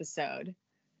that episode.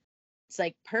 It's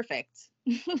like perfect.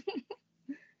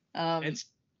 And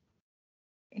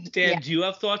Stan, do you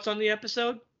have thoughts on the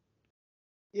episode?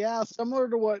 Yeah, similar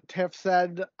to what Tiff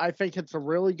said, I think it's a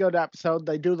really good episode.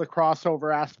 They do the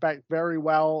crossover aspect very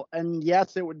well. And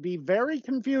yes, it would be very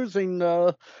confusing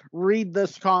to read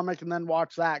this comic and then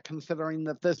watch that, considering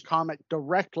that this comic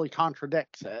directly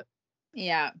contradicts it.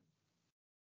 Yeah.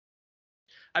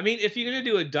 I mean, if you're going to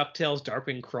do a DuckTales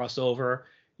Darkwing crossover,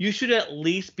 you should at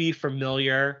least be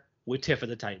familiar with Tiff of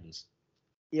the Titans.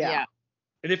 Yeah.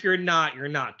 And if you're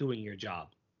not doing your job.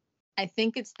 I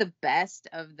think it's the best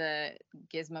of the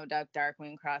Gizmo Duck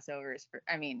Darkwing crossovers.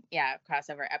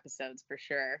 Crossover episodes for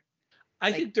sure.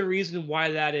 I think the reason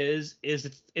why that is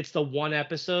it's the one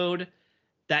episode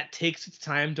that takes its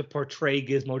time to portray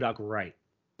Gizmo Duck right.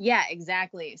 Yeah,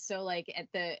 exactly. So like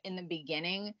in the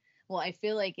beginning, well, I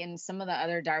feel like in some of the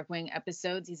other Darkwing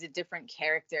episodes, he's a different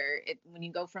character. When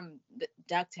you go from the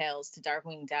DuckTales to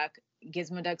Darkwing Duck,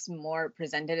 Gizmo Duck's more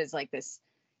presented as like this,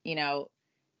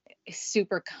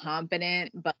 super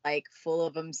competent but like full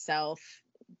of himself,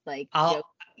 like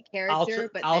character,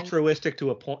 but altruistic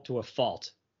to a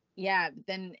fault. Yeah,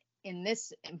 then in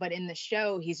the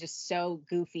show, he's just so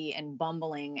goofy and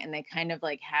bumbling, and they kind of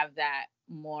like have that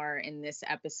more in this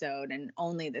episode, and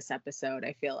only this episode,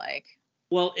 I feel like.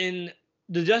 Well, in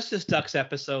the Justice Ducks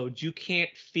episodes, you can't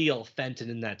feel Fenton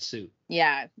in that suit.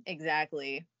 Yeah,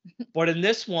 exactly. But in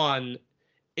this one,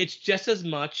 it's just as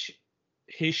much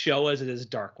his show as it is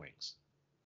Darkwing's.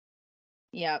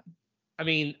 Yep. I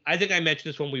mean, I think I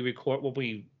mentioned this when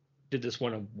we did this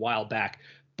one a while back,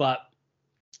 but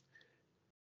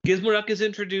Gizmo Duck is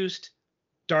introduced,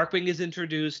 Darkwing is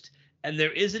introduced, and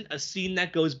there isn't a scene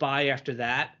that goes by after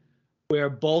that where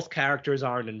both characters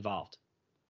aren't involved.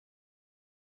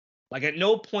 Like, at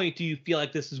no point do you feel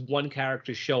like this is one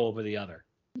character's show over the other.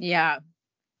 Yeah.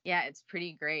 Yeah, it's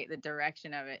pretty great. The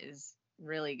direction of it is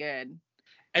really good.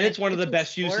 And it's one of the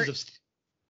best uses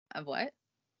of what?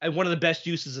 And one of the best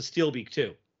uses of Steelbeak,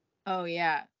 too. Oh,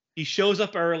 yeah. He shows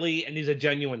up early, and he's a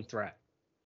genuine threat.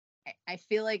 I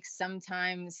feel like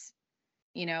sometimes,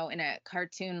 in a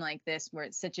cartoon like this, where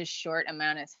it's such a short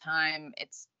amount of time,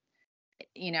 it's,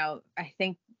 I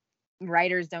think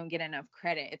writers don't get enough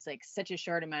credit. It's like such a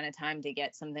short amount of time to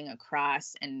get something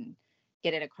across and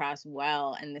get it across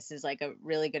well. And this is like a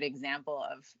really good example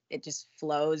of it just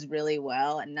flows really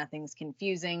well and nothing's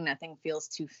confusing. Nothing feels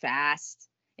too fast.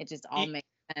 It just all makes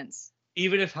sense.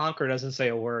 Even if Honker doesn't say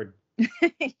a word.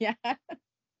 Yeah.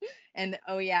 And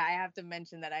I have to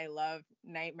mention that I love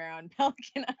Nightmare on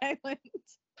Pelican Island.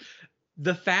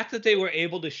 The fact that they were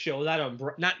able to show that on,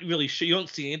 not really, you don't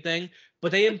see anything,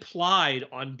 but they implied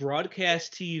on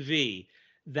broadcast TV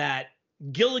that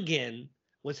Gilligan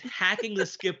was hacking the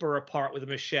skipper apart with a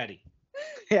machete.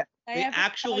 Yeah, they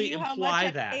actually imply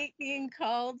that. I hate being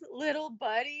called little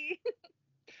buddy.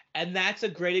 And that's a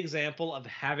great example of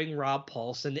having Rob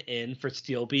Paulsen in for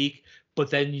Steelbeak, but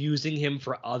then using him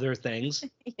for other things.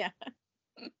 Yeah.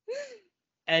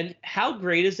 And how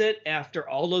great is it, after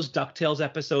all those DuckTales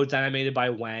episodes animated by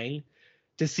Wang,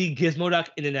 to see Gizmo Duck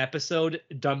in an episode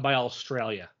done by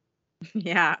Australia?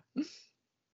 Yeah.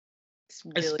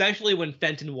 Really especially when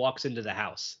Fenton walks into the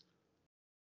house.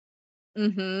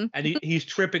 Mm-hmm. And he's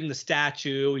tripping the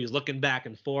statue. He's looking back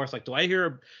and forth, like, do I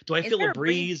feel a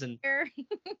breeze? And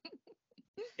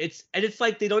it's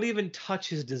like they don't even touch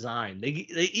his design. They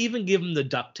even give him the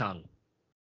duck tongue.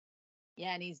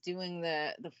 Yeah, and he's doing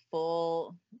the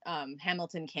full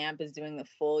Hamilton Camp is doing the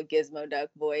full Gizmo Duck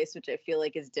voice, which I feel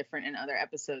like is different in other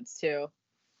episodes too.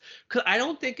 Cause I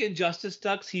don't think in Justice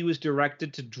Ducks he was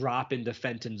directed to drop into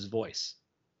Fenton's voice.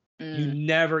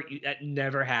 That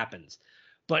never happens.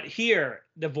 But here,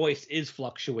 the voice is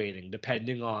fluctuating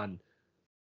depending on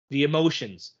the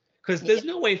emotions. Because there's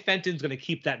no way Fenton's going to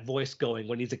keep that voice going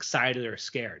when he's excited or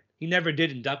scared. He never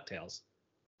did in DuckTales.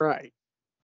 Right.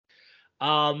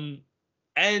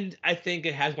 And I think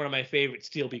it has one of my favorite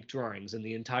Steelbeak drawings in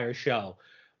the entire show,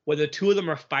 where the two of them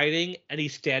are fighting, and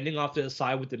he's standing off to the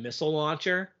side with the missile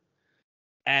launcher.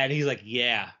 And he's like,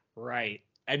 yeah, right.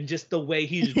 And just the way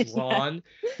he's drawn,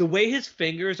 the way his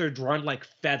fingers are drawn like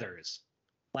feathers.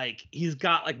 Like he's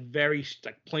got like very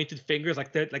pointed fingers,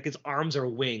 like his arms are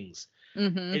wings.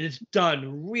 Mm-hmm. And it's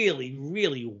done really,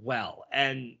 really well.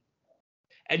 And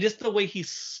just the way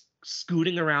he's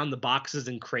scooting around the boxes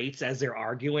and crates as they're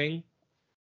arguing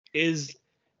is,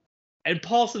 and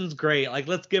Paulson's great. Like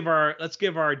let's give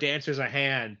our dancers a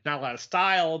hand. Not a lot of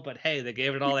style, but hey, they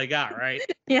gave it all they got, right?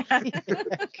 Yeah.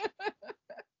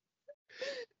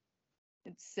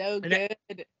 It's so good.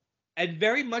 And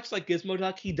very much like Gizmo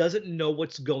Duck, he doesn't know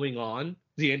what's going on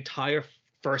the entire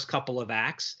first couple of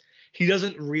acts. He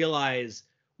doesn't realize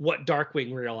what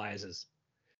Darkwing realizes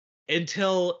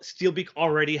until Steelbeak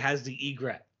already has the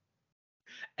egret.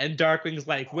 And Darkwing's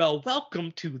like, well,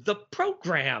 welcome to the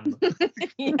program.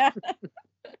 Yeah.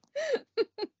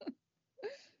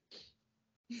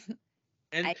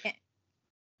 And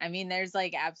I mean, there's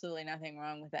like absolutely nothing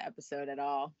wrong with the episode at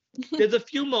all. there's a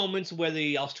few moments where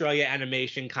the Australia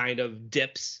animation kind of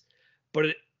dips, but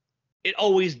it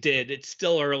always did. It's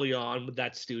still early on with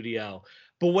that studio.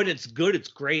 But when it's good, it's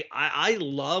great. I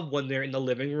love when they're in the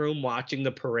living room watching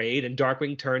the parade and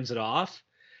Darkwing turns it off.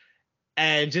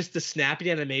 And just the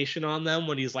snappy animation on them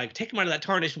when he's like, take him out of that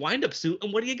tarnished wind-up suit,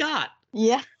 and what do you got?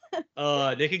 Yeah.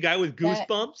 Naked guy with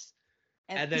goosebumps.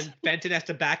 And then Fenton has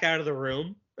to back out of the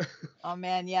room. Oh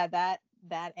man, yeah, that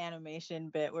animation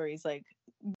bit where he's like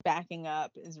backing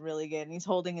up is really good. And he's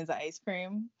holding his ice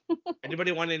cream.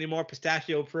 Anybody want any more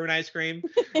pistachio prune ice cream?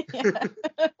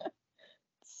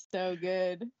 So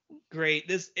good. Great.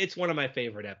 It's one of my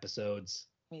favorite episodes.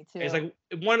 Me too. It's like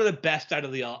one of the best out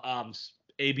of the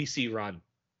ABC run.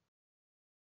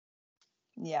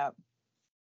 Yeah.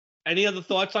 Any other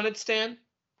thoughts on it, Stan?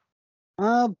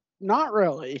 Not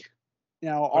really.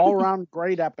 All around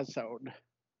great episode.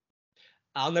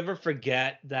 I'll never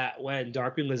forget that when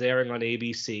Darkwing was airing on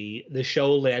ABC, the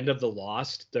show Land of the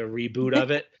Lost, the reboot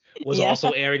of it, was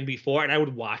also airing before, and I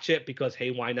would watch it because, hey,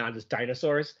 why not? It's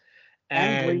dinosaurs.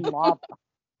 And Green Lava.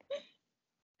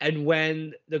 And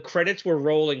when the credits were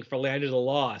rolling for Land of the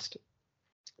Lost,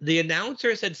 the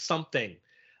announcer said something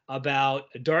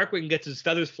about Darkwing gets his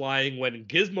feathers flying when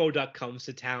Gizmo Duck comes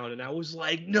to town, and I was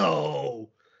like, no.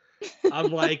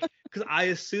 I'm like, because I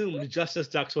assumed Justice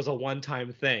Ducks was a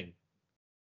one-time thing.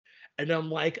 And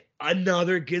I'm like,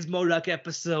 another Gizmo Duck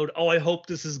episode. Oh, I hope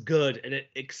this is good. And it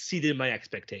exceeded my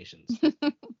expectations.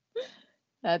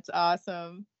 That's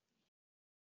awesome.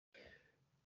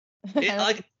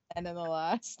 Like, and in the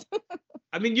last.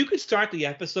 I mean, you could start the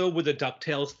episode with a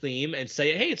DuckTales theme and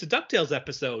say, hey, it's a DuckTales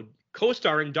episode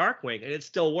co-starring Darkwing, and it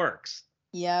still works.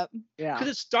 Yep. Yeah.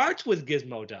 Because it starts with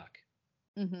Gizmo Duck.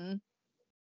 Mm-hmm.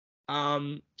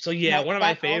 So yeah, one of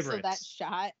my favorites. Also that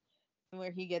shot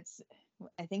where he gets,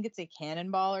 I think it's a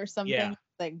cannonball or something, Yeah.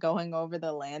 like going over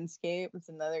the landscape. It's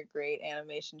another great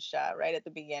animation shot right at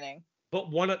the beginning.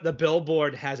 But the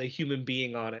billboard has a human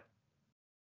being on it.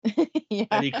 Yeah.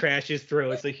 And he crashes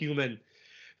through. It's a human.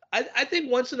 I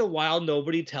think once in a while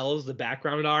nobody tells the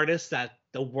background artist that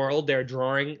the world they're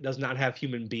drawing does not have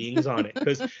human beings on it,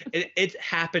 because it's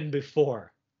happened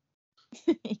before.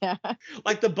 Yeah.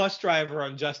 Like the bus driver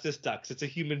on Justice Ducks, it's a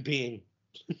human being.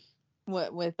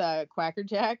 What, with Quacker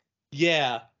Jack?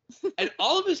 Yeah. And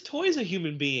all of his toys are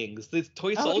human beings. The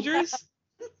toy soldiers.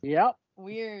 Yeah. Yep.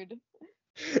 Weird.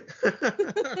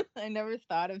 I never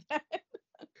thought of that.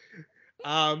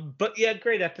 But yeah,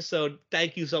 great episode.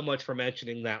 Thank you so much for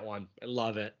mentioning that one. I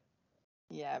love it.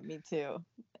 Yeah, me too.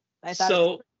 I thought it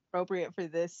was appropriate for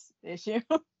this issue.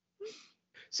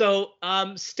 So,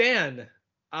 Stan,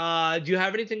 do you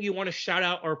have anything you want to shout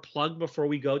out or plug before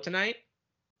we go tonight?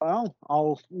 Well,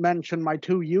 I'll mention my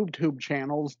two YouTube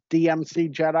channels,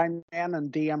 DMC Jedi Man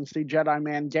and DMC Jedi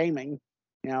Man Gaming.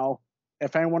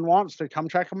 If anyone wants to, come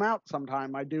check them out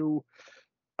sometime. I do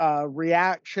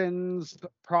reactions,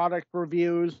 product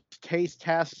reviews, taste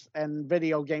tests, and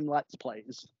video game let's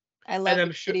plays. I love the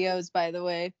videos, by the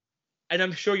way. And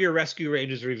I'm sure your Rescue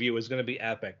Rangers review is going to be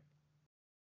epic.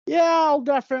 Yeah, I'll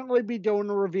definitely be doing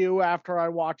a review after I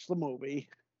watch the movie.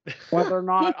 Whether or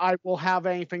not I will have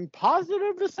anything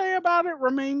positive to say about it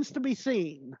remains to be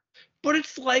seen. But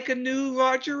it's like a new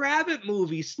Roger Rabbit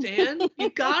movie, Stan. You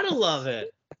gotta love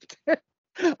it.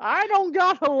 I don't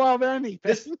gotta love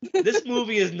anything. This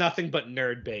movie is nothing but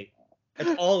nerd bait.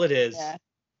 That's all it is. Yeah.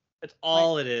 That's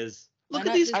all it is. Look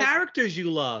at these characters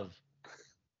you love.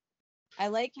 I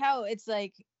like how it's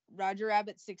like Roger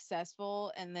Rabbit's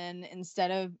successful, and then instead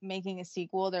of making a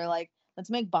sequel, they're like, let's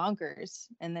make Bonkers,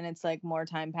 and then it's like more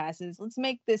time passes. Let's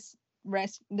make this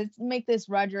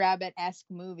Roger Rabbit-esque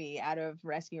movie out of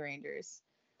Rescue Rangers.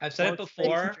 I've said it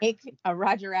before. Make a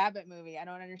Roger Rabbit movie. I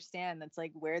don't understand. That's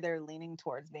like where they're leaning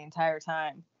towards the entire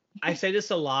time. I say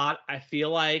this a lot. I feel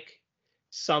like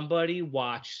somebody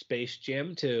watched Space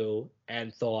Jam 2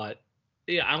 and thought,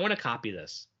 yeah, I want to copy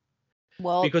this.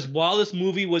 Well, because while this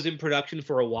movie was in production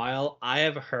for a while, I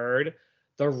have heard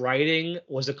the writing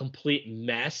was a complete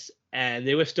mess, and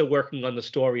they were still working on the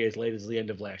story as late as the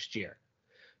end of last year.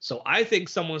 So I think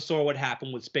someone saw what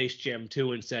happened with Space Jam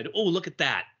 2 and said, oh, look at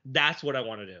that. That's what I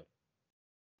want to do.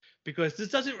 Because this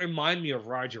doesn't remind me of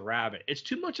Roger Rabbit. It's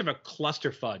too much of a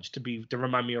cluster fudge to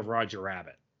remind me of Roger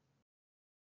Rabbit.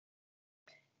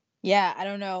 Yeah, I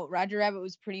don't know. Roger Rabbit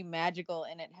was pretty magical,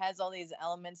 and it has all these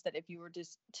elements that if you were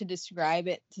just to describe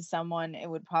it to someone, it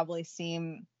would probably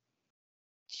seem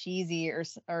cheesy or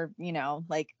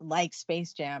like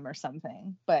Space Jam or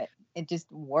something, but it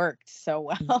just worked so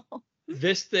well.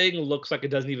 This thing looks like it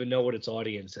doesn't even know what its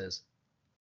audience is.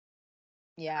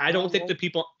 Yeah. I don't think the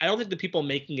people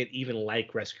making it even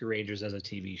like Rescue Rangers as a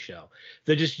TV show.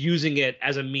 They're just using it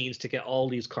as a means to get all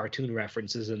these cartoon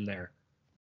references in there.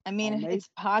 I mean, it's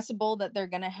possible that they're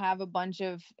going to have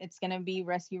it's going to be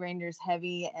Rescue Rangers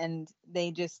heavy, and they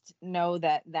just know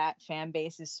that fan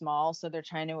base is small, so they're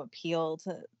trying to appeal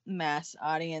to mass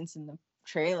audience in the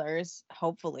trailers.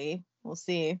 Hopefully, we'll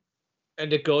see.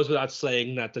 And it goes without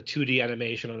saying that the 2D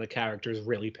animation on the characters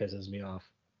really pisses me off.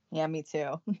 Yeah, me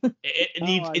too. It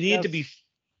needs to be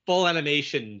full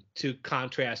animation to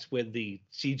contrast with the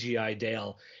CGI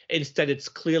Dale. Instead, it's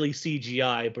clearly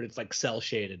CGI, but it's like cell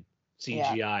shaded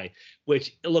CGI,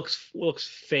 which it looks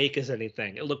fake as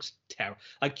anything. It looks terrible.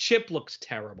 Like Chip looks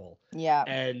terrible. Yeah.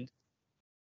 And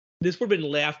this would have been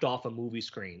laughed off a movie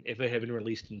screen if it had been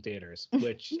released in theaters,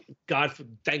 which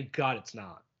thank God it's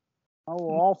not. Oh,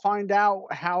 we'll all find out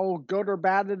how good or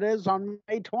bad it is on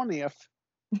May 20th.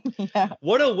 Yeah.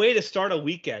 What a way to start a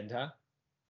weekend, huh?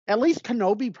 At least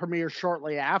Kenobi premieres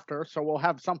shortly after, so we'll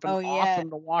have something awesome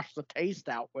to wash the taste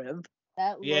out with.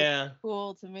 That looks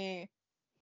cool to me.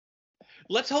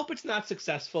 Let's hope it's not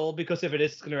successful, because if it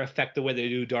is, it's going to affect the way they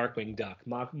do Darkwing Duck.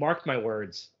 Mark my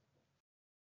words.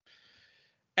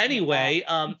 Anyway,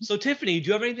 so Tiffany, do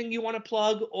you have anything you want to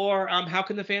plug, or how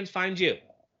can the fans find you?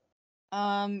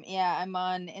 Yeah, I'm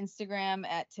on Instagram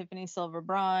at Tiffany Silver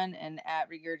Braun and at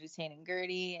Regurgitating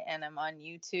Gertie, and I'm on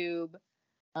YouTube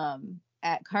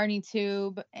at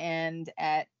CarneyTube and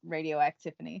at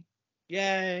Radioactiffany.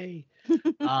 Yay!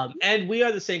 And we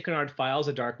are the St. Canard Files,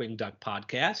 a Darkwing Duck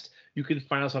podcast. You can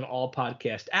find us on all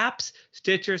podcast apps: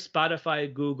 Stitcher,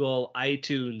 Spotify, Google,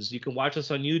 iTunes. You can watch us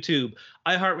on YouTube,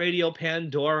 iHeartRadio,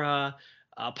 Pandora,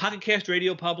 Pocket Cast,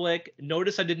 Radio Public.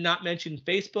 Notice I did not mention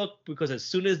Facebook, because as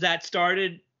soon as that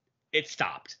started, it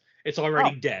stopped. It's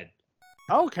already dead.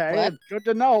 Okay, it's good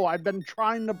to know. I've been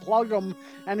trying to plug them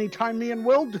anytime me and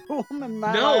Will do them, and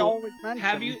that I always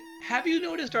mention. Have you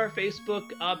noticed our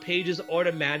Facebook pages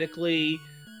automatically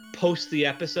post the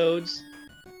episodes,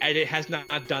 and it has not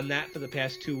done that for the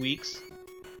past 2 weeks?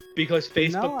 Because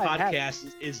Facebook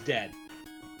Podcasts is dead.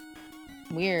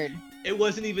 Weird. It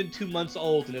wasn't even 2 months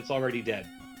old, and it's already dead.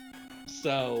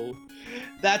 So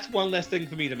that's one less thing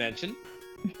for me to mention.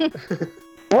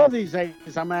 One of these days,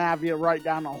 I'm going to have you write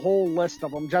down a whole list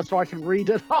of them just so I can read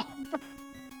it off.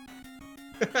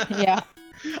 Yeah.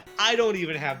 I don't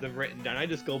even have them written down. I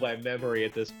just go by memory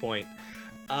at this point.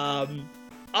 All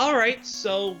right,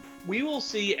 so we will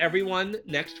see everyone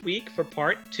next week for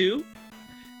part 2.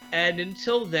 And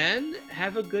until then,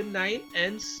 have a good night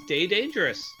and stay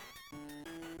dangerous.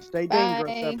 Stay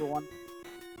dangerous, everyone.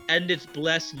 And it's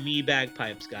bless me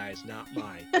bagpipes, guys, not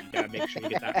mine. You gotta make sure you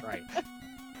get that right.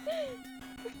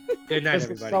 Good night,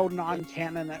 everybody. This is so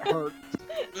non-canon it hurts.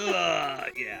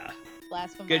 Yeah.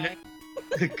 Blasphemy.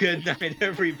 Good night,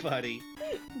 everybody.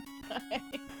 Bye.